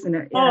goes though, isn't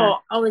it? Oh,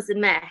 I was a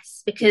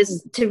mess,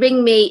 because to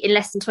ring me in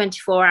less than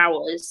 24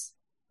 hours.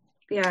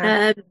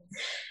 Yeah.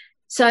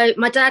 So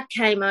my dad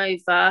came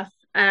over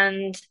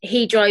and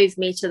he drove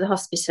me to the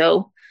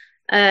hospital.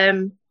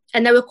 And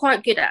they were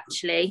quite good,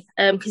 actually,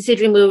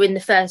 considering we were in the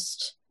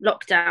first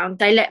lockdown.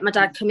 They let my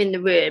dad come in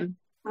the room.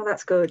 Oh,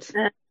 that's good.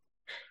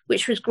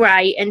 Which was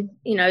great. And,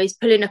 he's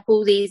pulling up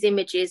all these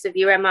images of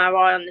your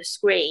MRI on the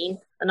screen.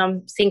 And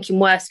I'm thinking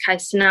worst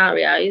case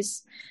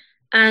scenarios.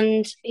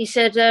 And he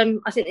said,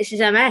 I think this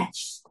is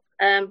MS.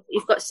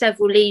 You've got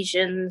several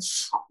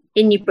lesions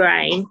in your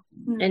brain.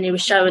 And he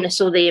was showing us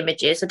all the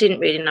images. I didn't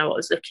really know what I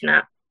was looking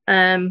at.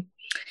 And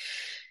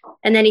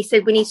then he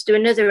said, we need to do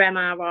another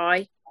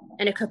MRI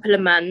in a couple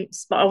of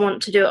months, but I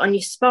want to do it on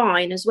your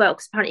spine as well,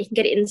 because apparently you can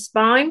get it in the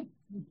spine.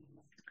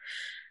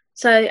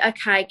 So,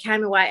 okay,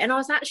 came away. And I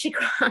was actually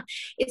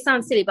it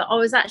sounds silly, but I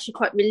was actually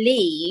quite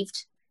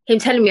relieved, him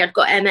telling me I'd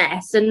got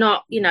MS and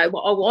not,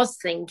 what I was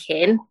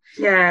thinking.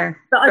 Yeah.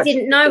 But I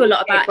didn't know a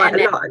lot about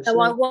MS. So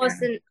I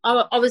wasn't,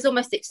 I was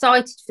almost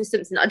excited for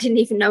something that I didn't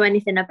even know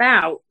anything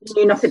about. You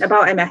knew nothing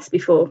about MS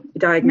before you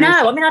diagnosed?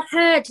 No, I mean, I'd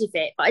heard of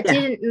it, but I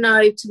didn't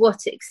know to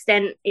what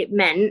extent it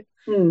meant.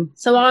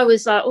 So I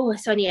was like, oh,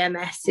 it's only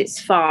MS,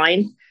 it's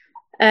fine.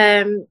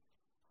 Went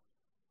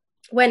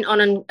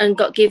on and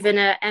got given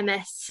a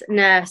MS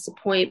nurse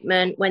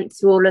appointment, went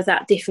through all of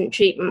that, different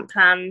treatment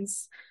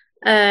plans.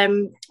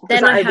 Then was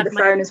that I had over the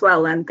phone as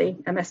well, then, the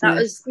MS that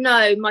nurse?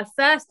 My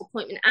first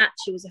appointment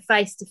actually was a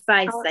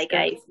face-to-face they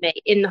gave me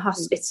in the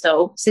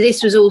hospital. So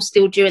this was all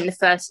still during the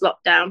first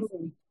lockdown.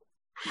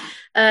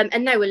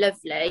 And they were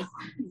lovely.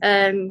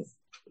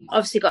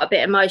 Obviously got a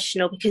bit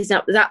emotional because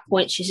at that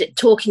point she's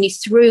talking you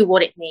through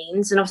what it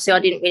means, and obviously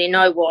I didn't really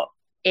know what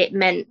it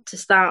meant to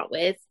start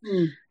with.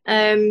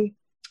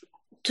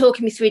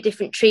 Talking me through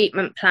different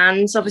treatment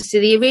plans. Obviously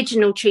the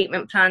original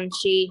treatment plan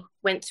she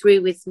went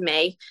through with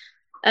me,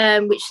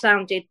 which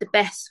sounded the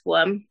best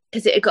one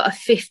because it had got a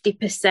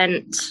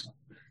 50%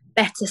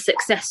 better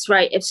success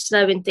rate of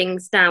slowing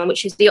things down,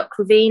 which is the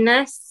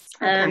Ocrevus,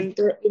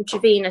 the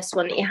intravenous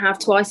one that you have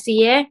twice a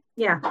year.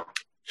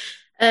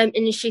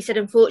 And she said,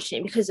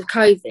 unfortunately, because of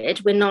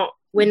COVID,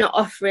 we're not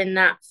offering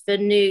that for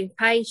new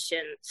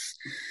patients.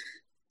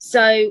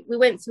 So we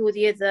went through all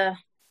the other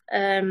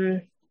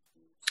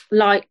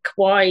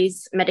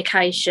likewise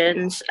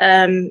medications,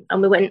 and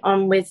we went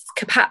on with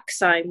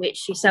Copaxone,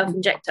 which you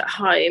self-inject at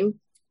home,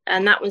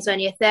 and that was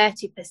only a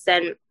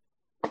 30%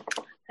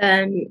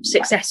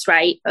 success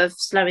rate of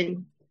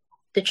slowing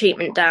the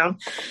treatment down.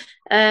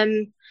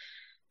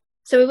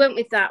 So we went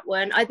with that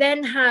one. I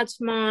then had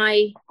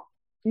my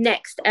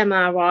next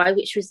MRI,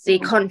 which was the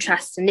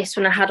contrast, and this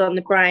one I had on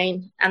the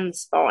brain and the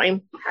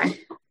spine.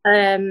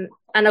 And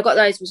I got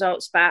those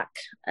results back.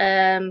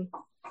 And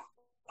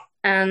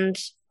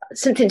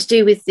something to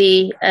do with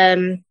the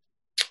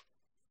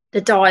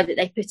dye that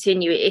they put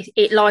in you,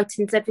 it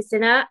lightens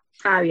everything up.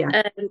 Oh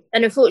yeah.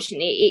 And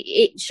unfortunately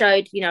it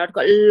showed, I'd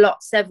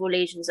got several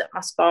lesions at my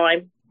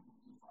spine,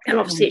 and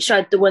obviously it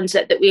showed the ones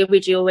that we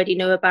originally already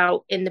knew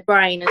about in the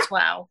brain as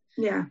well.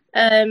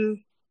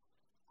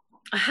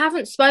 I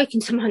haven't spoken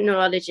to my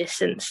neurologist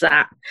since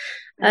that.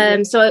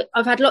 So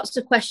I've had lots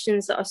of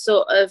questions that I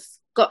sort of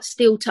got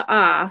still to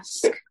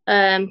ask,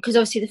 because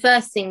obviously the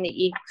first thing that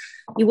you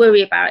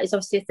worry about is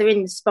obviously if they're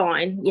in the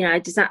spine,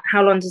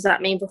 how long does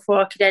that mean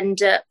before I could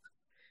end up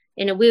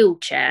in a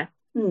wheelchair?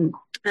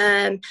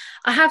 I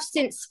have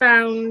since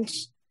found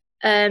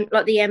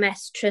like the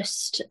MS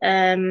Trust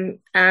and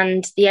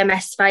the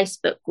MS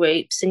Facebook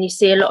groups, and you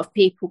see a lot of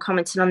people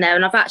commenting on there,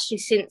 and I've actually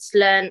since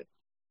learned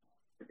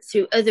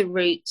through other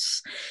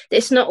routes that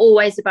it's not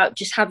always about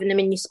just having them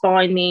in your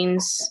spine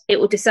means it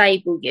will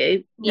disable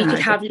you. You could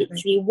have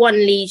literally one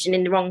lesion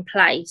in the wrong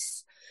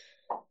place,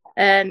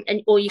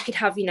 or you could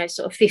have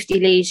sort of 50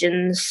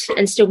 lesions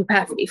and still be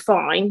perfectly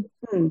fine.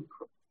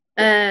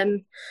 But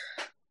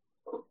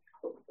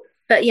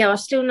yeah, I've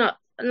still not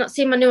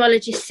seen my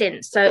neurologist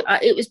since. So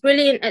it was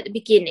brilliant at the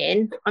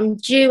beginning. I'm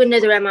due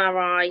another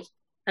MRI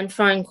and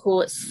phone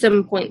call at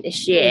some point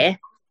this year.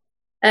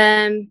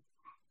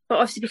 But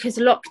obviously because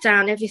of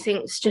lockdown,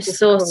 everything's just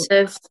sort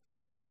of,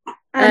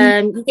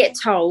 you get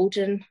told.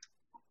 And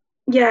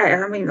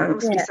yeah, I mean, that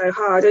must be so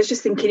hard. I was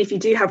just thinking, if you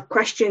do have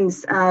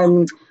questions,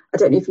 I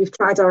don't know if you've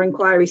tried our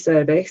inquiry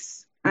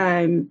service.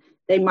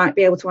 They might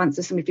be able to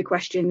answer some of your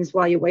questions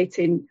while you're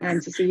waiting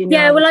to see you.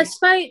 Yeah, well, I've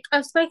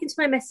spoken to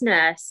my MS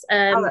nurse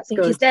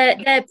because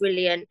they're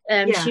brilliant.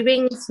 She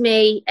rings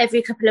me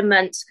every couple of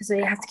months because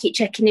I have to keep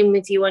checking in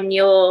with you on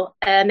your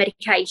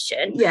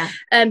medication.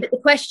 But the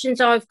questions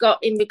I've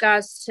got in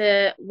regards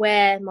to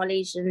where my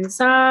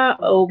lesions are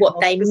or what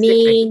they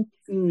mean,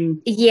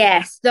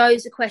 yes,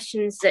 those are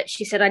questions that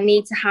she said I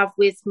need to have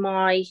with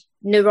my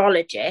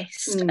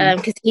neurologist,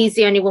 because he's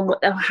the only one what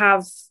they'll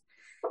have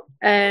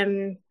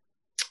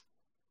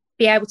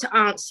be able to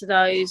answer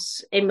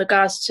those in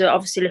regards to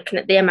obviously looking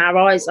at the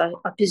MRIs,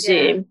 I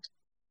presume.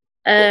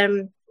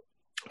 Because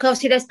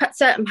obviously there's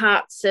certain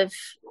parts of,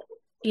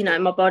 you know,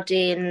 my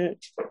body and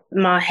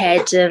my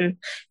head and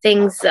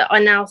things that I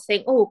now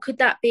think, oh, could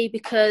that be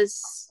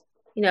because,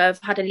 you know,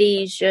 I've had a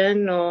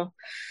lesion? Or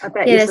I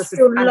bet you're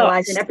sort of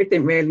analysing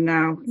everything really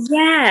now.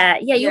 Yeah,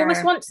 you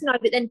almost want to know,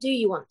 but then do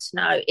you want to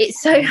know?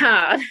 It's so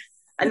hard.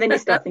 And then you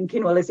start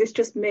thinking, well, is this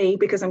just me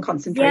because I'm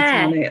concentrating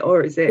on it,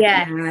 or is it?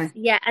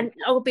 Yeah. And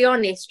I'll be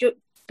honest,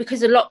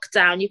 because of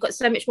lockdown, you've got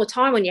so much more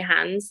time on your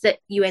hands that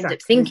you end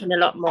up thinking a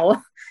lot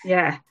more.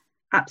 Yeah,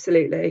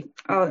 absolutely.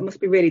 Oh, it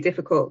must be really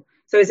difficult.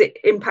 So has it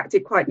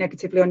impacted quite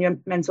negatively on your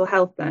mental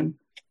health then?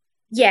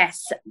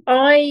 Yes,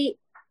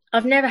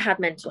 I've never had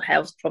mental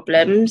health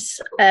problems,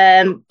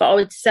 but I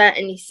would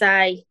certainly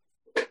say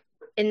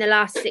in the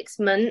last 6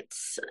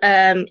 months,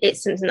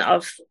 it's something that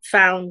I've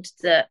found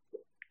that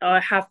I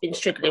have been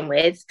struggling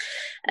with.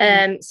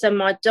 So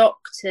my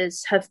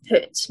doctors have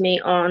put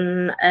me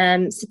on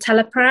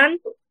citalopram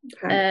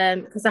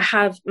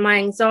because my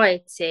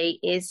anxiety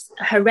is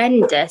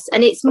horrendous,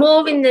 and it's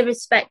more in the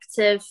respect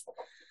of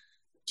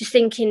just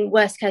thinking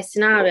worst case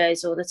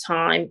scenarios all the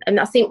time. And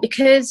I think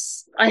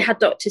because I had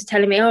doctors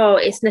telling me, oh,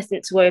 it's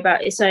nothing to worry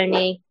about, it's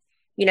only,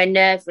 you know,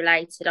 nerve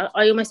related,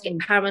 I almost get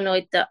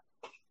paranoid that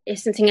if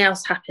something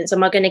else happens,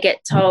 am I going to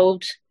get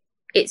told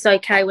it's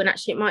okay when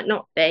actually it might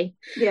not be?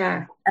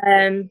 Yeah.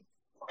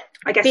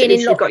 I guess at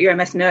least you've got your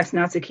MS nurse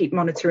now to keep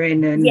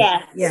monitoring. And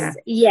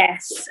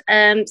yes.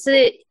 So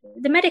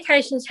the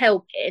medication's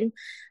helping,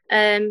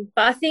 but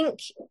I think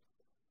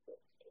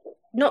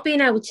not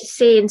being able to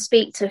see and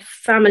speak to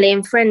family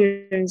and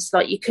friends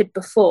like you could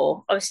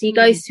before. Obviously, you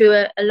go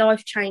through a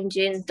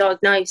life-changing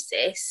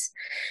diagnosis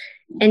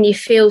and you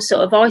feel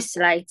sort of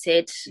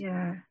isolated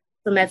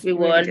from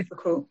everyone. Really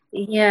difficult.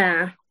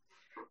 Yeah.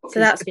 So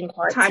that's been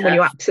quite time tough. when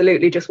you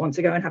absolutely just want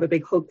to go and have a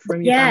big hug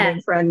from your family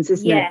and friends,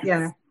 isn't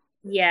it?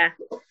 Yeah.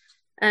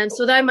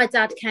 So although my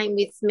dad came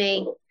with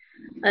me,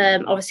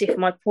 obviously for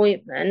my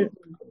appointment,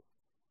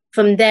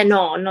 from then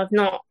on, I've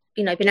not,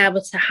 you know, been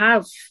able to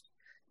have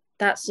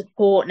that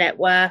support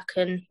network.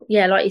 And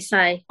like you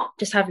say,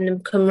 just having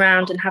them come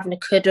round and having a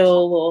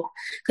cuddle, or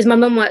because my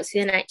mum works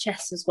in the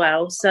NHS as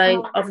well,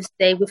 so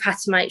obviously we've had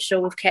to make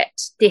sure we've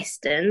kept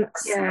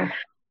distance.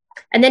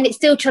 And then it's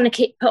still trying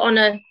to put on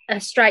a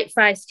straight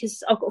face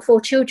because I've got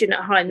 4 children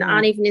at home that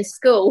aren't even in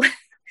school.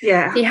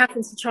 So you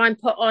happen to try and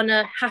put on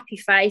a happy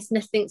face,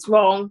 nothing's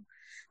wrong.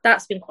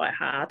 That's been quite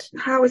hard.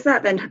 How was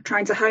that then,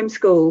 trying to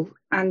homeschool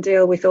and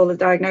deal with all the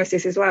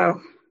diagnosis as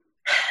well?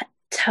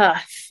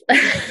 Tough.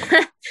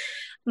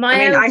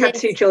 I had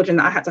 2 children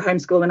that I had to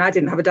homeschool and I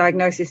didn't have a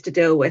diagnosis to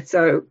deal with,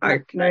 so I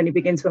can only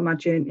begin to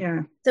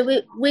imagine.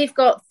 So we've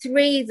got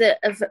 3 that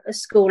are a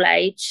school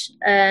age.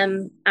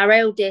 Our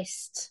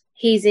eldest,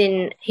 he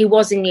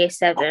was in year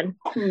 7,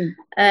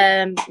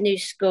 new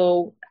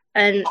school,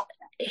 and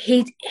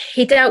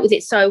he dealt with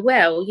it so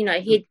well. You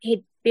know,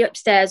 he'd be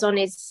upstairs on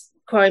his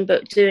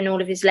Chromebook doing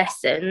all of his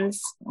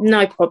lessons,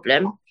 no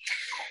problem.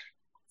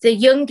 The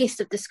youngest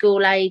of the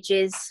school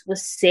ages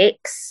was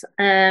 6.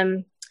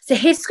 So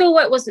his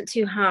schoolwork wasn't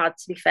too hard,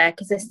 to be fair,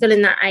 because they're still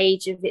in that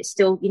age of it's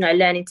still, you know,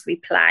 learning to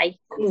replay.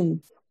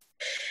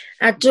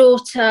 Our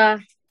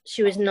daughter,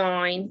 she was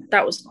 9.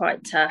 That was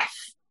quite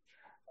tough.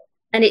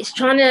 And it's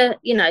trying to,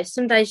 you know,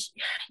 some days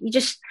you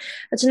just,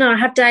 I don't know, I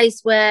had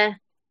days where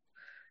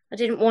I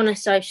didn't want to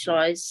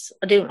socialise.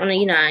 I didn't want to,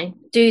 you know,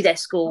 do their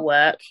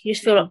schoolwork. You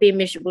just feel like being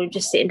miserable and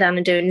just sitting down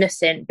and doing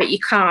nothing, but you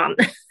can't.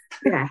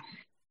 Yeah.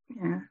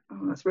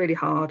 Oh, that's really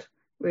hard.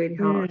 Really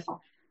hard.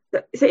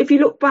 So if you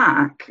look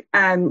back,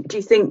 do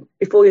you think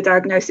before your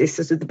diagnosis,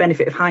 sort of the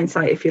benefit of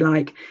hindsight, if you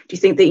like, do you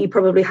think that you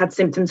probably had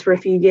symptoms for a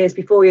few years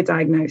before your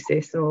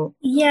diagnosis? Or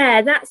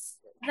that's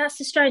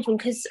a strange one,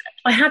 because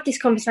I had this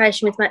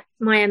conversation with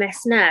my MS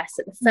nurse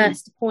at the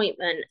first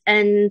appointment,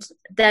 and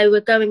they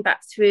were going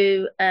back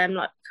through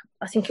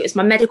I think it was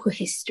my medical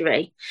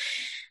history,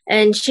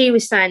 and she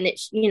was saying that,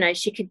 you know,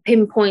 she could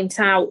pinpoint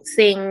out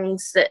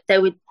things that they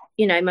would,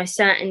 you know, most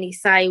certainly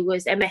say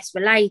was MS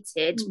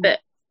related, but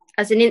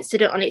as an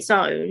incident on its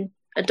own,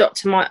 a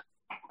doctor might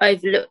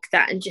overlook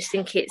that and just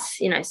think it's,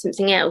 you know,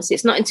 something else.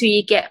 It's not until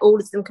you get all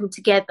of them come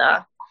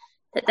together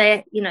that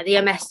they, you know,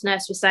 the MS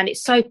nurse was saying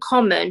it's so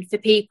common for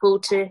people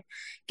to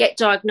get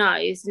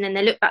diagnosed and then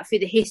they look back through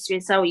the history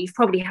and say, oh, you've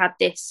probably had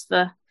this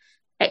for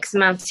X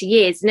amount of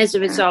years. And as a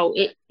result,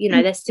 it, you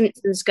know, their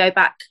symptoms go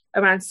back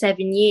around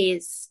 7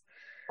 years.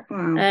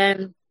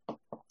 Wow.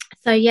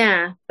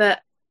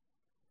 But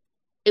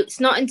it's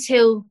not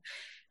until,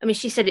 I mean,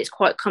 she said it's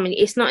quite common.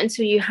 It's not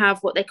until you have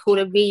what they call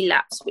a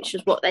relapse, which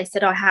is what they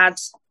said I had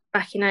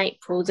back in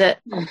April, that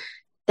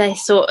they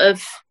sort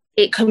of,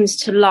 it comes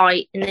to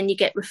light and then you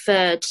get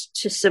referred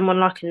to someone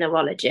like a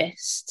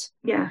neurologist.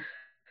 Yeah.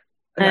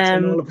 And that's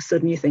when all of a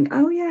sudden you think,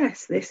 oh,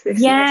 yes, this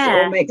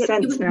all makes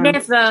sense now.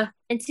 Never,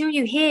 until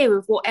you hear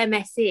of what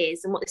MS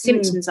is and what the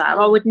symptoms are,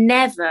 I would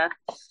never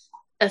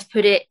have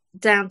put it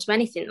down to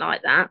anything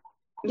like that.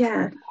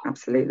 Yeah,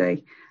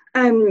 absolutely.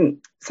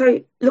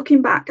 So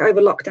looking back over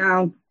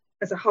lockdown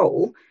as a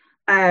whole,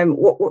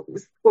 What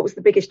was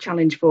the biggest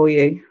challenge for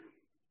you?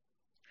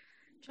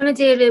 Trying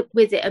to deal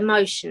with it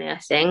emotionally, I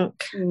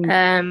think.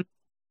 Like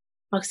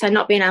I said,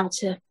 not being able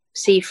to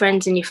see your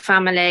friends and your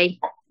family,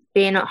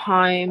 being at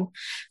home,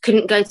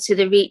 couldn't go to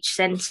the Reach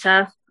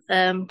Centre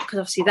because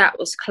obviously that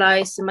was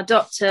closed. And my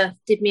doctor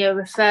did me a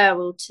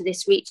referral to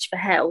this Reach for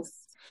Health.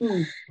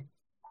 And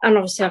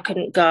obviously I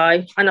couldn't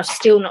go, and I've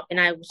still not been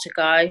able to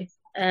go.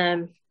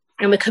 And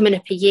we're coming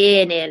up a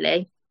year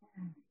nearly.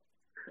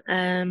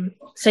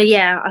 So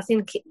yeah, I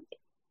think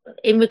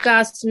in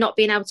regards to not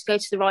being able to go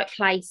to the right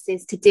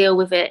places to deal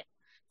with it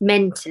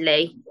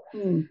mentally,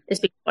 it's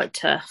been quite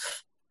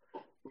tough.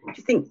 Do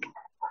you think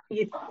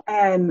you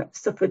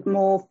suffered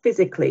more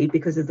physically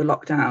because of the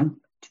lockdown?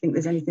 Do you think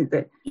there's anything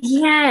that...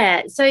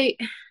 Yeah, so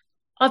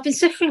I've been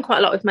suffering quite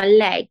a lot with my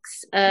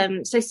legs.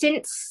 So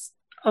since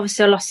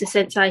obviously I lost the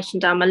sensation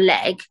down my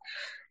leg,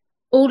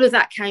 all of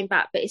that came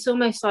back, but it's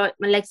almost like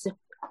my legs have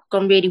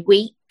gone really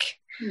weak.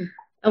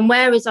 And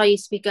whereas I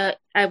used to be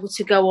able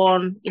to go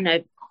on, you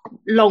know,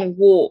 long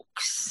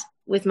walks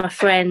with my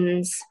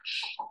friends,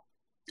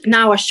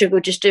 now I struggle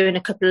just doing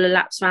a couple of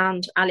laps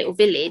around our little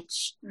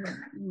village.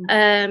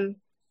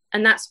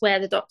 And that's where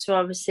the doctor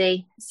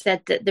obviously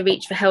said that the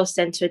Reach for Health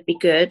Centre would be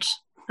good.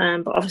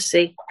 But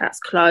obviously that's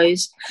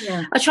closed.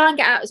 I try and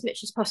get out as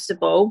much as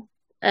possible.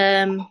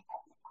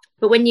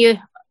 But when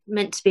you're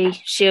meant to be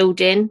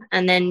shielding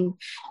and then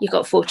you've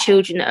got 4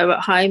 children that are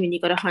at home and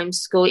you've got to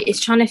homeschool,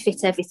 it's trying to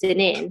fit everything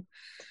in.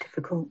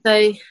 Difficult.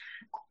 So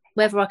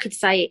whether I could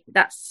say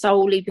that's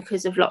solely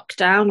because of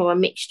lockdown or a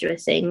mixture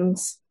of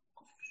things,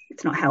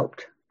 it's not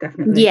helped,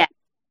 definitely.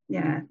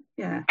 Yeah.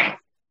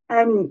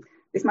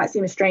 This might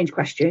seem a strange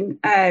question,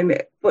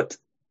 but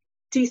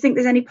do you think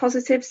there's any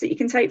positives that you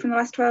can take from the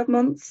last 12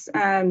 months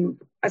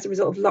as a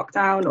result of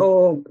lockdown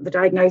or the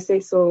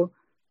diagnosis? Or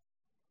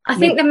I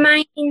think the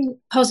main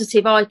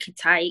positive I could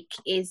take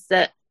is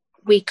that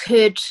we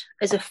could,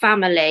 as a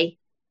family,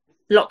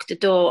 lock the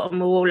door and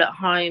we're all at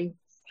home.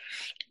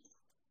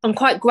 I'm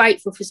quite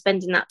grateful for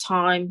spending that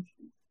time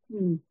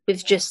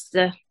with just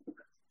the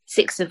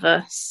 6 of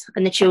us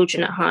and the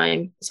children at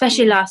home,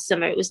 especially last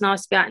summer. It was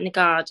nice to be out in the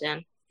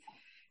garden.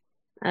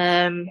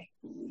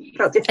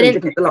 Felt different,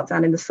 didn't it, the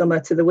lockdown in the summer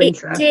to the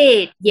winter? It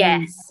did,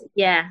 yes.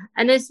 Yeah.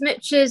 And as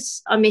much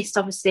as I missed,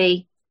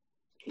 obviously,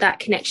 that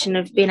connection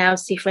of being able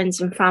to see friends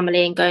and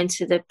family and going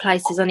to the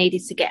places I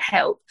needed to get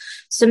help,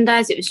 some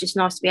days it was just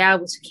nice to be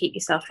able to keep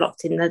yourself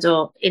locked in the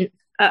door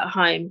at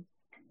home.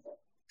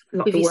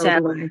 Lock with the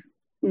yourself. world away.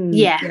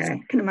 Yeah,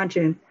 I can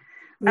imagine.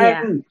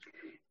 Yeah.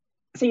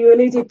 So you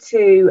alluded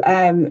to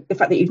the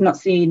fact that you've not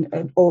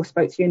seen or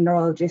spoke to your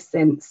neurologist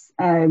since.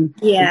 You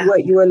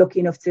were lucky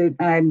enough to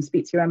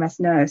speak to your MS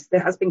nurse. There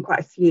has been quite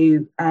a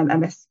few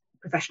MS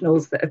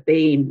professionals that have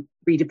been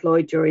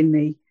redeployed during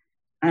the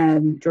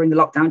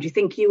lockdown. Do you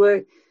think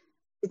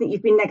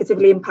you've been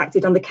negatively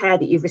impacted on the care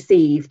that you've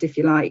received, if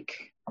you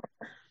like?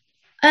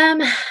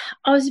 I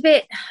was a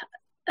bit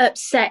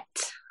upset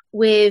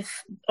with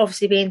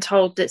obviously being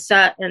told that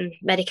certain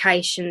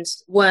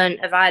medications weren't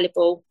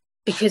available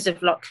because of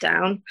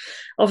lockdown.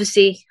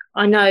 Obviously,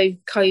 I know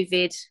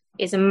COVID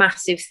is a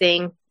massive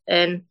thing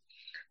and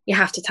you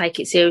have to take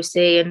it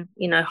seriously, and,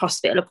 you know,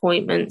 hospital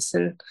appointments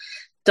and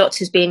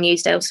doctors being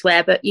used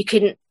elsewhere, but I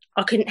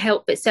couldn't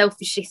help but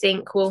selfishly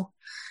think, well,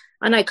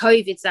 I know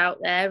COVID's out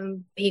there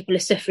and people are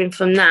suffering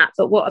from that,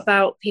 but what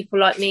about people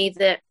like me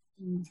that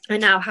are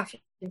now having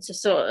to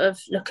sort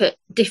of look at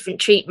different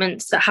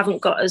treatments that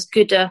haven't got as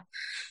good a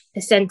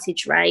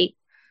percentage rate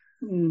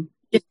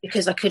just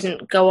because I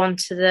couldn't go on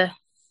to the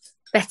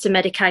better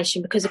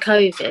medication because of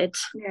COVID.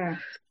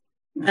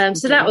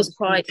 So that was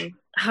quite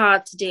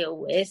hard to deal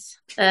with,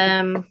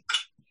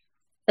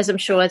 as I'm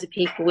sure other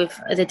people with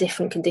other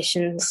different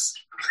conditions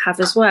have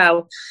as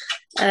well.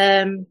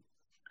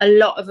 A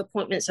lot of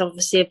appointments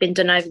obviously have been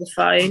done over the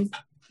phone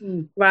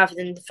rather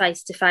than the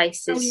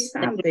face-to-face. How have you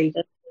found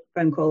the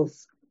phone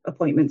calls,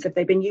 appointments? Have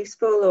they been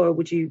useful, or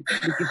would you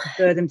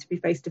prefer them to be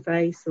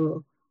face-to-face?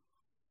 Or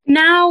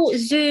now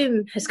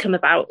Zoom has come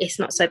about, it's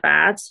not so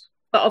bad.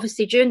 But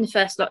obviously during the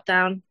first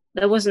lockdown,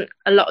 there wasn't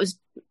a lot of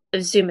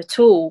Zoom at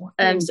all.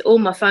 So all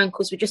my phone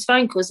calls were just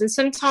phone calls. And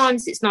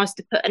sometimes it's nice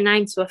to put a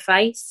name to a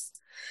face.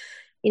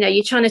 You know,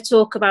 you're trying to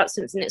talk about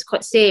something that's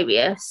quite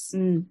serious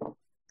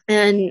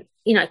and,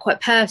 you know,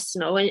 quite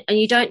personal, and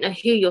you don't know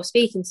who you're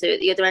speaking to at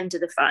the other end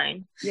of the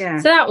phone.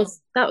 So that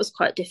was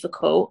quite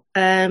difficult.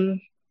 But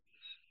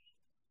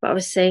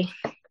obviously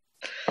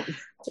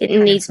it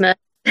needs more.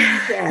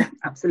 Yeah,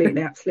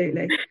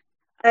 absolutely.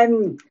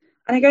 And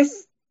I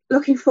guess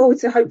looking forward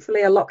to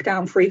hopefully a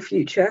lockdown-free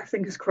future,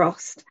 fingers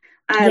crossed.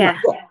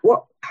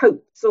 What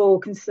hopes or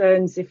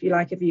concerns, if you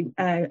like, have you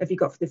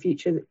got for the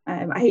future?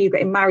 I hear you're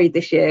getting married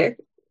this year.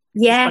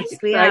 Yes,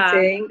 we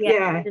are.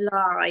 Yeah.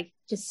 July.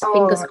 Just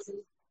fingers crossed.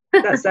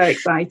 That's so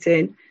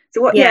exciting.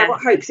 So what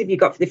hopes have you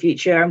got for the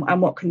future,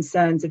 and what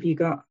concerns have you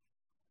got?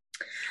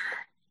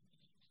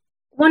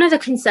 One of the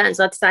concerns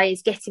I'd say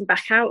is getting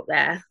back out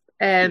there,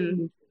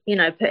 you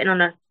know, putting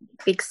on a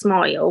big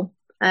smile,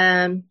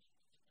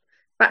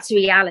 back to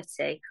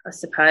reality, I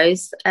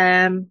suppose.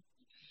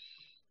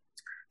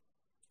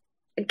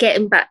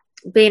 getting back,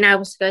 being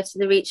able to go to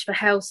the Reach for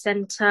Health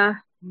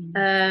Centre.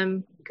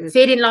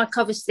 Feeling like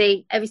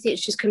obviously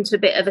everything's just come to a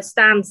bit of a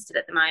standstill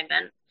at the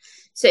moment.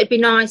 So it'd be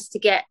nice to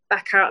get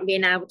back out and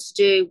being able to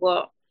do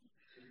what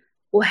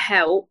will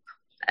help.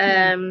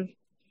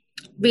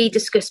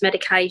 Rediscuss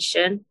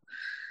medication.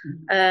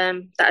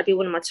 That'd be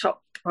one of my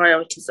top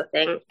priorities, I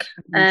think.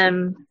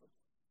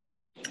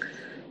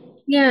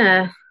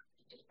 Yeah.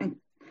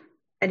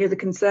 Any other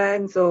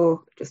concerns,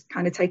 or just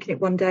kind of taking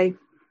it one day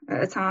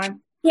at a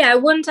time? Yeah,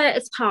 one day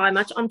at a time.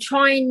 I'm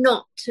trying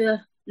not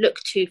to look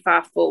too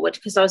far forward,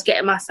 because I was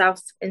getting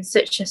myself in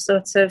such a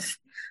sort of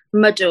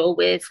muddle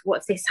with what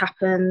if this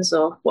happens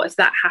or what if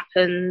that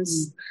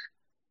happens.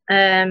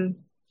 I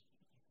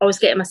was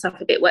getting myself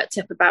a bit worked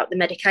up about the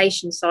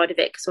medication side of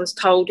it, because I was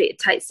told it'd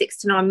take 6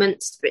 to 9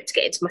 months for it to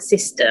get into my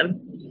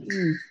system.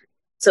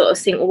 Sort of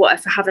think, well, what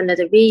if I have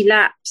another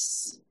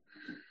relapse?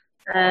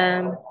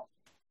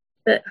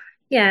 But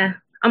yeah,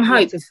 I'm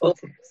hopeful.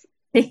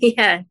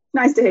 Yeah,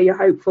 nice to hear you're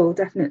hopeful,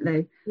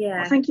 definitely. Yeah.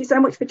 Well, thank you so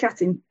much for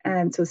chatting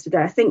to us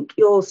today. I think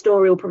your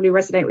story will probably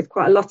resonate with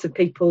quite a lot of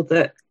people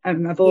that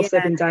have also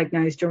been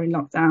diagnosed during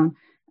lockdown,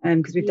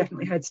 because we've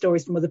definitely heard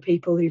stories from other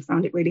people who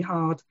found it really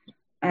hard,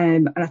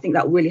 and I think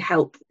that will really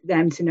help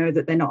them to know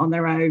that they're not on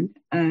their own,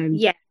 and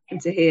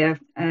to hear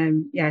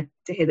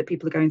that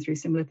people are going through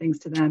similar things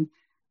to them.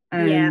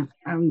 And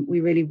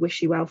we really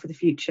wish you well for the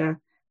future.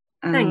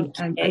 And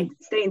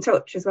stay in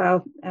touch as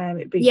well.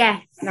 It'd be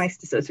nice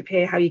to sort of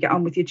hear how you get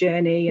on with your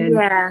journey, and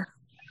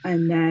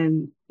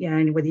and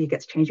whether you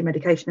get to change your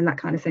medication and that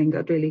kind of thing.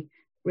 I'd really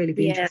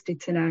be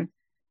interested to know.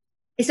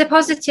 It's a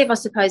positive, I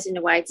suppose, in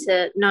a way,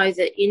 to know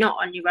that you're not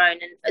on your own,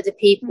 and other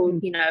people,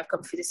 have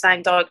gone through the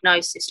same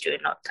diagnosis during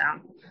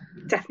lockdown.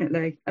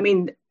 Definitely. I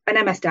mean,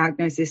 an MS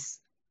diagnosis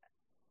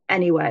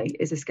anyway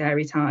is a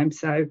scary time.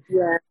 So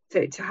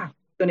to have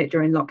done it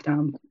during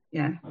lockdown,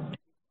 they're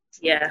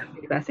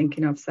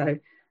thinking of. So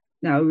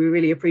no, we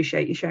really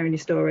appreciate you sharing your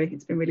story.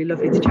 It's been really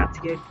lovely to chat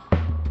to you.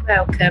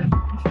 Welcome.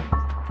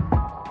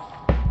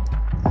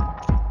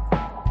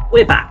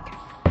 We're back.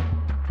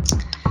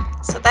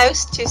 So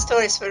those two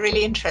stories were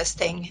really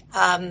interesting.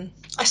 I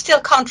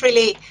still can't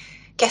really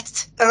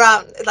get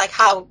around like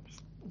how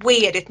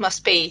weird it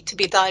must be to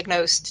be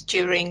diagnosed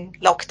during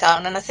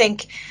lockdown. And I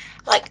think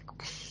like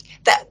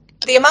that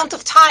the amount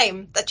of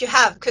time that you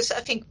have, because I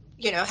think,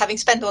 having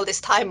spent all this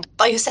time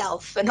by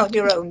yourself and on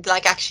your own,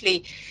 like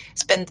actually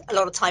spend a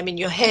lot of time in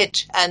your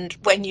head. And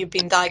when you've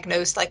been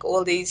diagnosed, like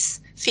all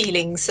these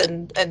feelings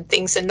and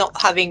things, and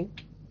not having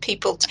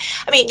people.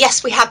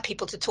 Yes, we have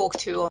people to talk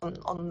to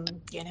on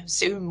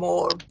Zoom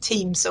or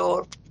Teams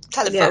or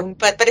telephone,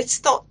 but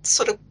it's not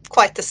sort of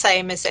quite the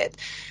same, is it?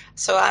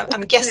 So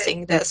I'm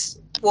guessing that's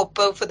what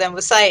both of them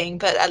were saying,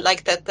 but I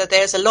like that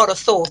there's a lot of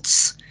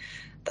thoughts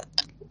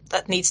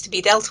that needs to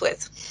be dealt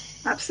with.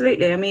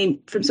 Absolutely. I mean,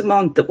 from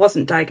someone that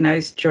wasn't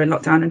diagnosed during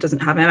lockdown and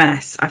doesn't have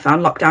MS, I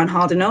found lockdown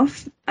hard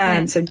enough.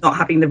 So not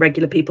having the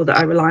regular people that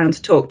I rely on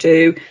to talk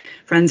to,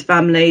 friends,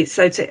 family.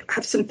 So to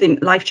have something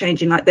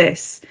life-changing like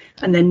this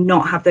and then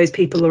not have those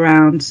people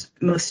around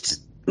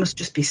must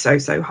just be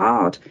so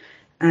hard.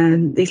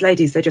 And these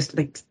ladies,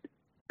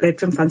 they've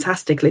done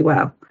fantastically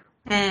well.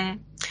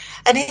 And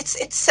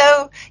it's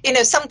so,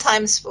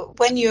 sometimes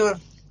when you're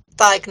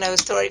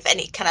diagnosed, or if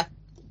any kind of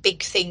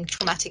big thing,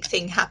 traumatic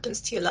thing happens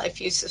to your life,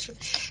 you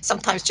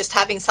sometimes just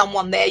having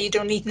someone there, you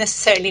don't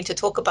necessarily need to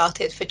talk about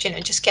it, but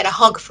just get a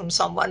hug from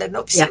someone, and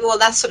obviously all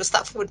that sort of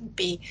stuff wouldn't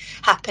be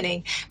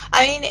happening.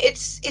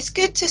 It's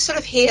good to sort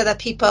of hear that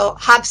people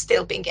have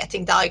still been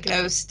getting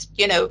diagnosed,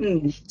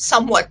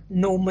 somewhat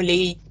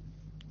normally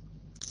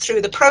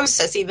through the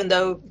process, even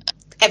though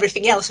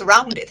everything else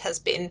around it has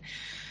been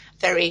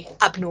very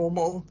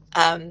abnormal.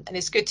 And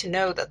it's good to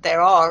know that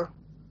there are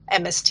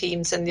MS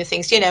teams and the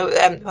things,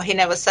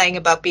 Hina was saying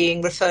about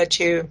being referred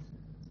to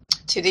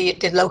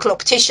the local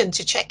optician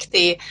to check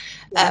the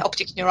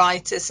optic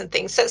neuritis and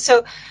things.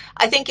 So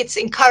I think it's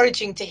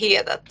encouraging to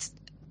hear that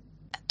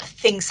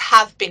things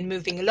have been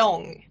moving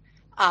along,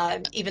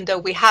 even though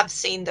we have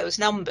seen those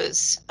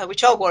numbers,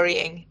 which are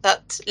worrying,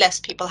 that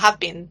less people have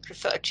been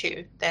referred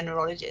to their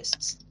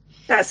neurologists.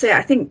 That's it.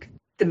 I think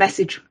the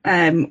message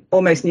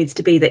almost needs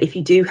to be that if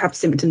you do have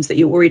symptoms that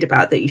you're worried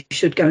about, that you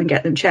should go and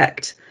get them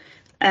checked.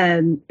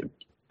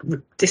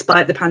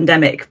 Despite the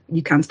pandemic,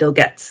 you can still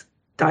get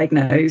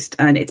diagnosed,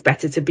 and it's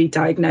better to be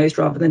diagnosed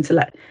rather than to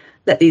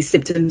let these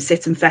symptoms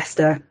sit and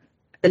fester.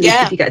 At least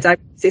if you get a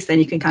diagnosis, then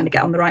you can kind of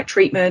get on the right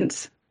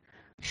treatment.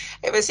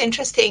 It was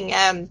interesting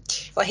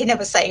what Hina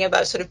was saying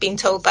about sort of being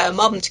told by a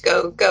mum to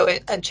go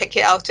and check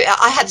it out.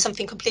 I had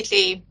something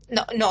completely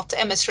not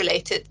MS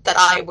related that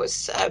I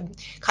was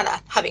kind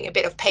of having a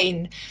bit of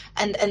pain,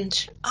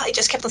 and I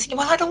just kept on thinking,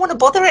 well, I don't want to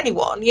bother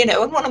anyone, I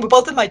don't want to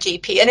bother my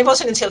GP. And it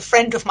wasn't until a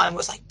friend of mine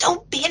was like,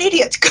 don't be an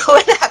idiot, go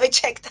and have it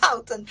checked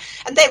out. And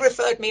they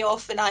referred me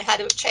off, and I had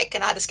a check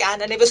and I had a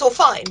scan, and it was all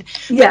fine.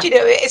 Yeah. But,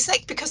 it's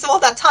like, because of all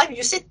that time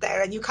you sit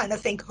there and you kind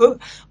of think, oh,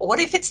 what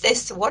if it's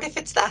this? What if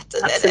it's that?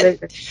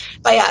 Absolutely.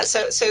 But yeah,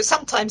 so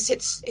sometimes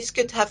it's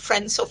good to have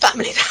friends or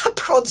family that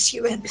prods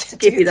you and to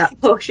give you that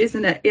push,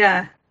 isn't it?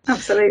 Yeah.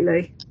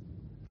 Absolutely.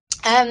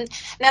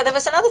 Now, there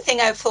was another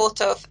thing I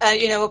thought of,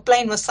 what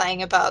Blaine was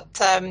saying about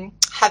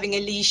having a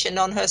lesion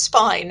on her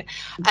spine.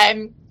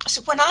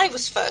 So when I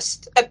was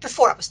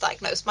before I was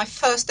diagnosed, my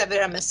first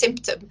ever MS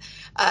symptom,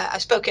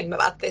 I've spoken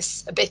about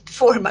this a bit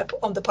before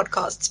on the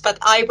podcasts, but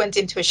I went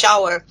into a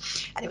shower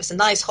and it was a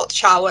nice hot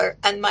shower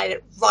and my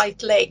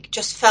right leg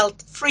just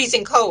felt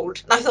freezing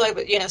cold. And I thought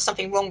it was,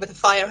 something wrong with the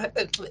fire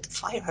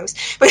hose,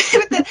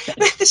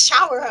 with the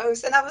shower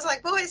hose. And I was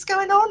like, what is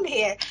going on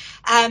here?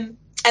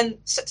 And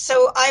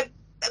so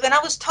when I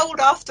was told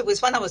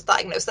afterwards, when I was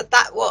diagnosed,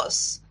 that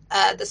was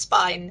the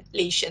spine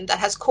lesion that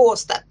has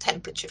caused that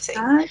temperature thing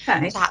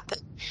to happen.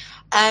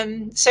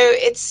 So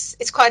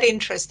it's quite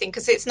interesting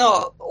because it's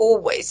not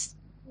always.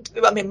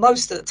 I mean,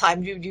 most of the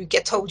time you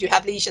get told you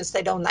have lesions,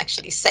 they don't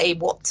actually say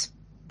what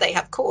they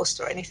have caused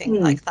or anything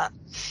like that.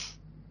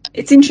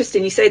 It's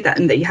interesting you say that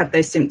and that you had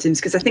those symptoms,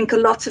 because I think a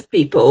lot of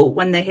people,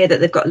 when they hear that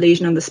they've got a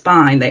lesion on the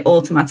spine, they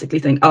automatically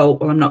think, oh,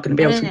 well, I'm not going to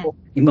be able to walk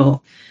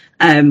anymore.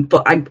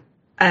 But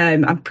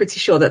I'm pretty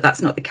sure that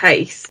that's not the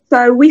case.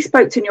 So we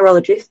spoke to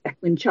neurologist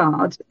Declan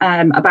Chard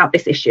about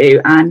this issue,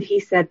 and he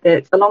said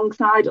that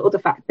alongside other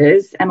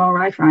factors,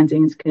 MRI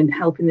findings can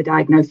help in the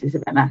diagnosis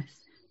of MS.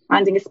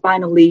 Finding a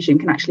spinal lesion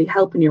can actually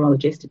help a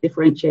neurologist to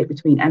differentiate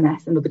between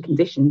MS and other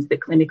conditions that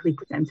clinically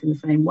present in the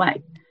same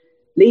way.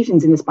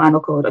 Lesions in the spinal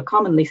cord are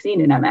commonly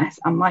seen in MS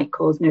and might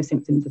cause no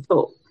symptoms at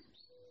all.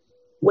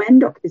 When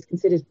doctors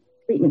consider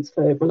treatments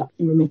for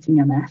relapsing remitting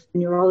MS, the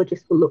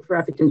neurologist will look for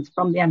evidence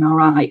from the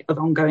MRI of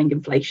ongoing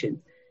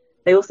inflation.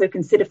 They also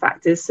consider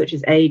factors such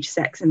as age,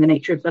 sex, and the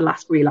nature of the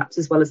last relapse,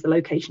 as well as the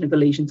location of the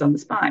lesions on the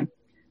spine.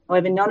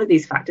 However, none of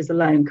these factors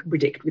alone can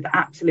predict with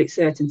absolute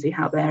certainty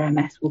how their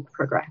MS will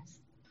progress.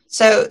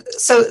 So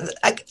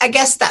I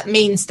guess that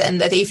means then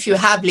that if you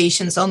have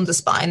lesions on the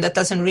spine, that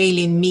doesn't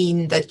really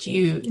mean that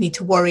you need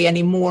to worry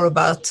any more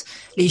about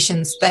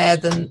lesions there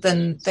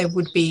than there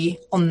would be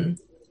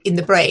in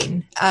the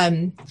brain.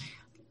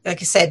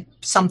 Like I said,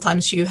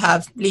 sometimes you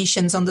have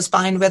lesions on the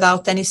spine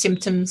without any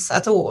symptoms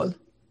at all.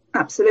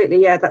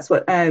 Absolutely, yeah, that's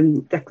what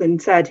Declan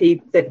said.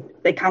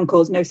 That they can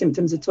cause no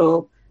symptoms at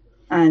all,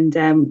 and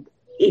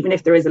even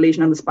if there is a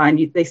lesion on the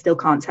spine, they still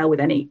can't tell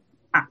with any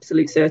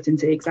absolute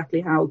certainty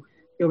exactly how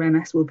your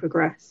MS will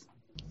progress.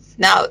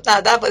 Now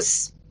that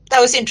was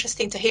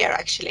interesting to hear,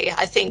 actually.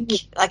 I think,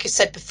 like you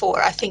said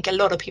before, I think a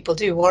lot of people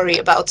do worry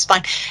about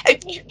spine.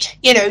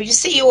 You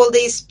see all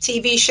these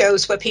TV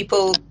shows where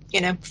people,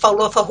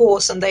 fall off a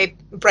horse and they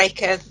break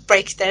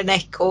their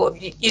neck, or,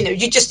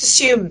 you just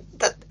assume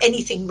that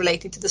anything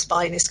related to the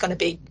spine is going to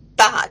be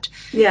bad.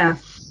 Yeah,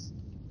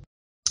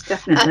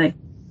 definitely.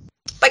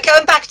 But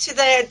going back to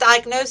their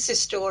diagnosis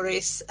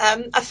stories,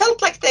 I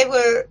felt like they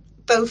were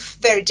both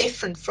very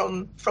different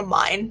from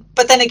mine,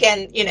 but then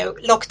again,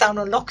 lockdown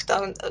or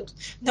lockdown,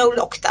 no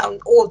lockdown,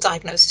 all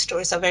diagnosis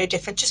stories are very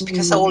different, just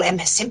because all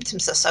MS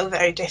symptoms are so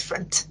very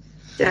different.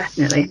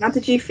 Definitely. How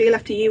did you feel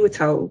after you were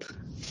told?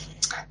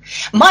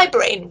 My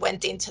brain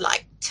went into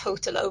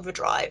total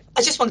overdrive.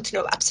 I just wanted to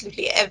know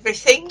absolutely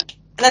everything.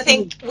 And I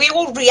think we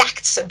all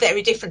react so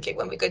very differently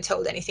when we get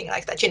told anything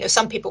like that.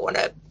 Some people want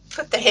to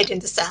put their head in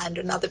the sand,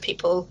 and other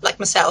people, like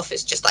myself,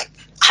 is just like,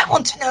 I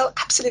want to know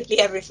absolutely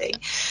everything.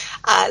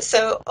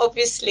 So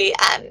obviously,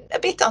 and a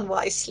bit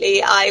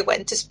unwisely, I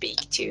went to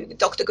speak to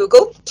Dr.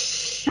 Google.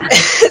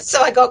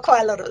 So I got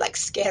quite a lot of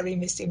scary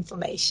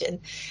misinformation.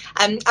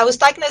 I was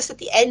diagnosed at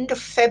the end of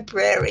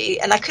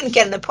February, and I couldn't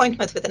get an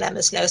appointment with an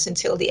MS nurse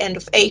until the end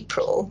of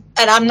April.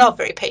 And I'm not a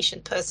very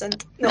patient person,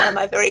 nor am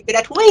I very good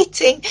at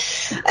waiting.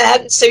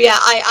 So yeah,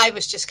 I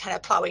was just kind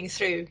of plowing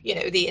through,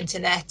 the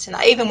internet, and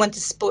I even went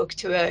to spoke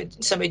to a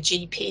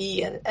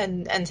GP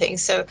and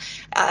things. So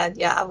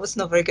yeah, I was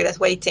not very good at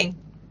waiting.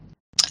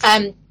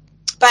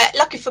 But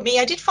lucky for me,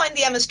 I did find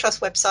the MS Trust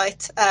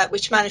website,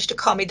 which managed to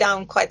calm me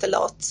down quite a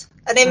lot.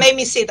 And it made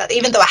me see that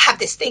even though I have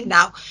this thing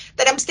now,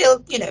 that I'm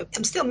still,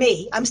 I'm still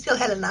me. I'm still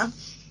Helena.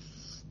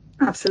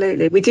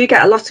 Absolutely. We do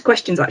get a lot of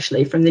questions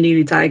actually from the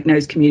newly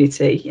diagnosed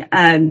community,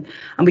 and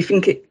we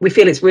feel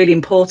it's really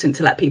important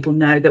to let people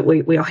know that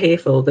we are here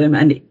for them,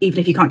 and even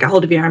if you can't get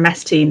hold of your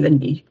MS team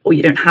or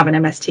you don't have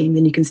an MS team,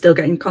 then you can still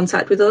get in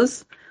contact with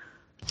us.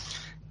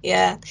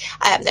 Yeah,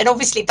 and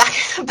obviously back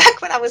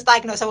when I was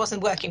diagnosed, I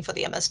wasn't working for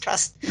the MS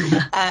Trust,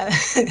 but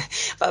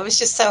I was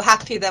just so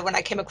happy that when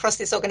I came across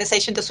this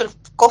organisation that sort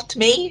of got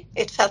me,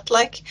 it felt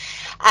like.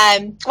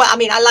 Well, I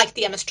mean, I liked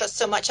the MS Trust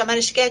so much, I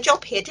managed to get a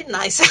job here, didn't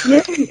I?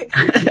 So,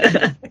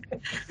 yeah.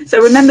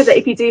 So remember that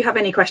if you do have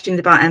any questions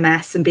about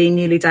MS and being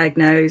newly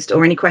diagnosed,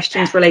 or any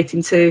questions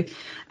relating to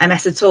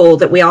MS at all,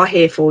 that we are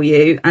here for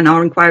you, and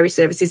our inquiry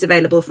service is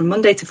available from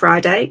Monday to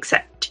Friday,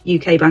 except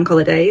UK bank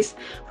holidays,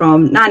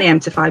 from 9 a.m.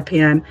 to 5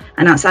 p.m.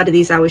 And outside of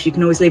these hours, you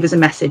can always leave us a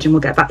message and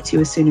we'll get back to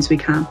you as soon as we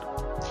can.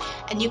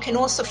 And you can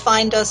also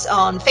find us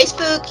on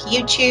Facebook,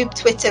 YouTube,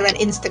 Twitter and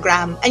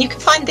Instagram. And you can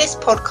find this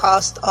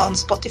podcast on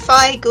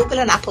Spotify, Google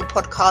and Apple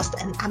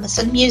Podcast and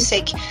Amazon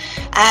Music.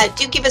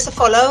 Do give us a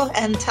follow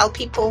and tell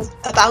people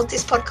about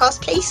this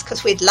podcast, please,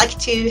 because we'd like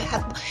to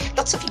have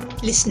lots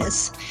of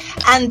listeners.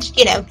 And,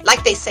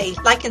 like they say,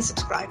 like and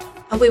subscribe.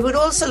 And we would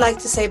also like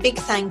to say a big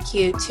thank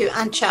you to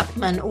Anne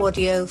Chapman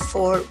Audio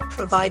for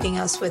providing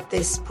us with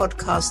this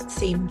podcast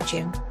theme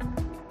tune.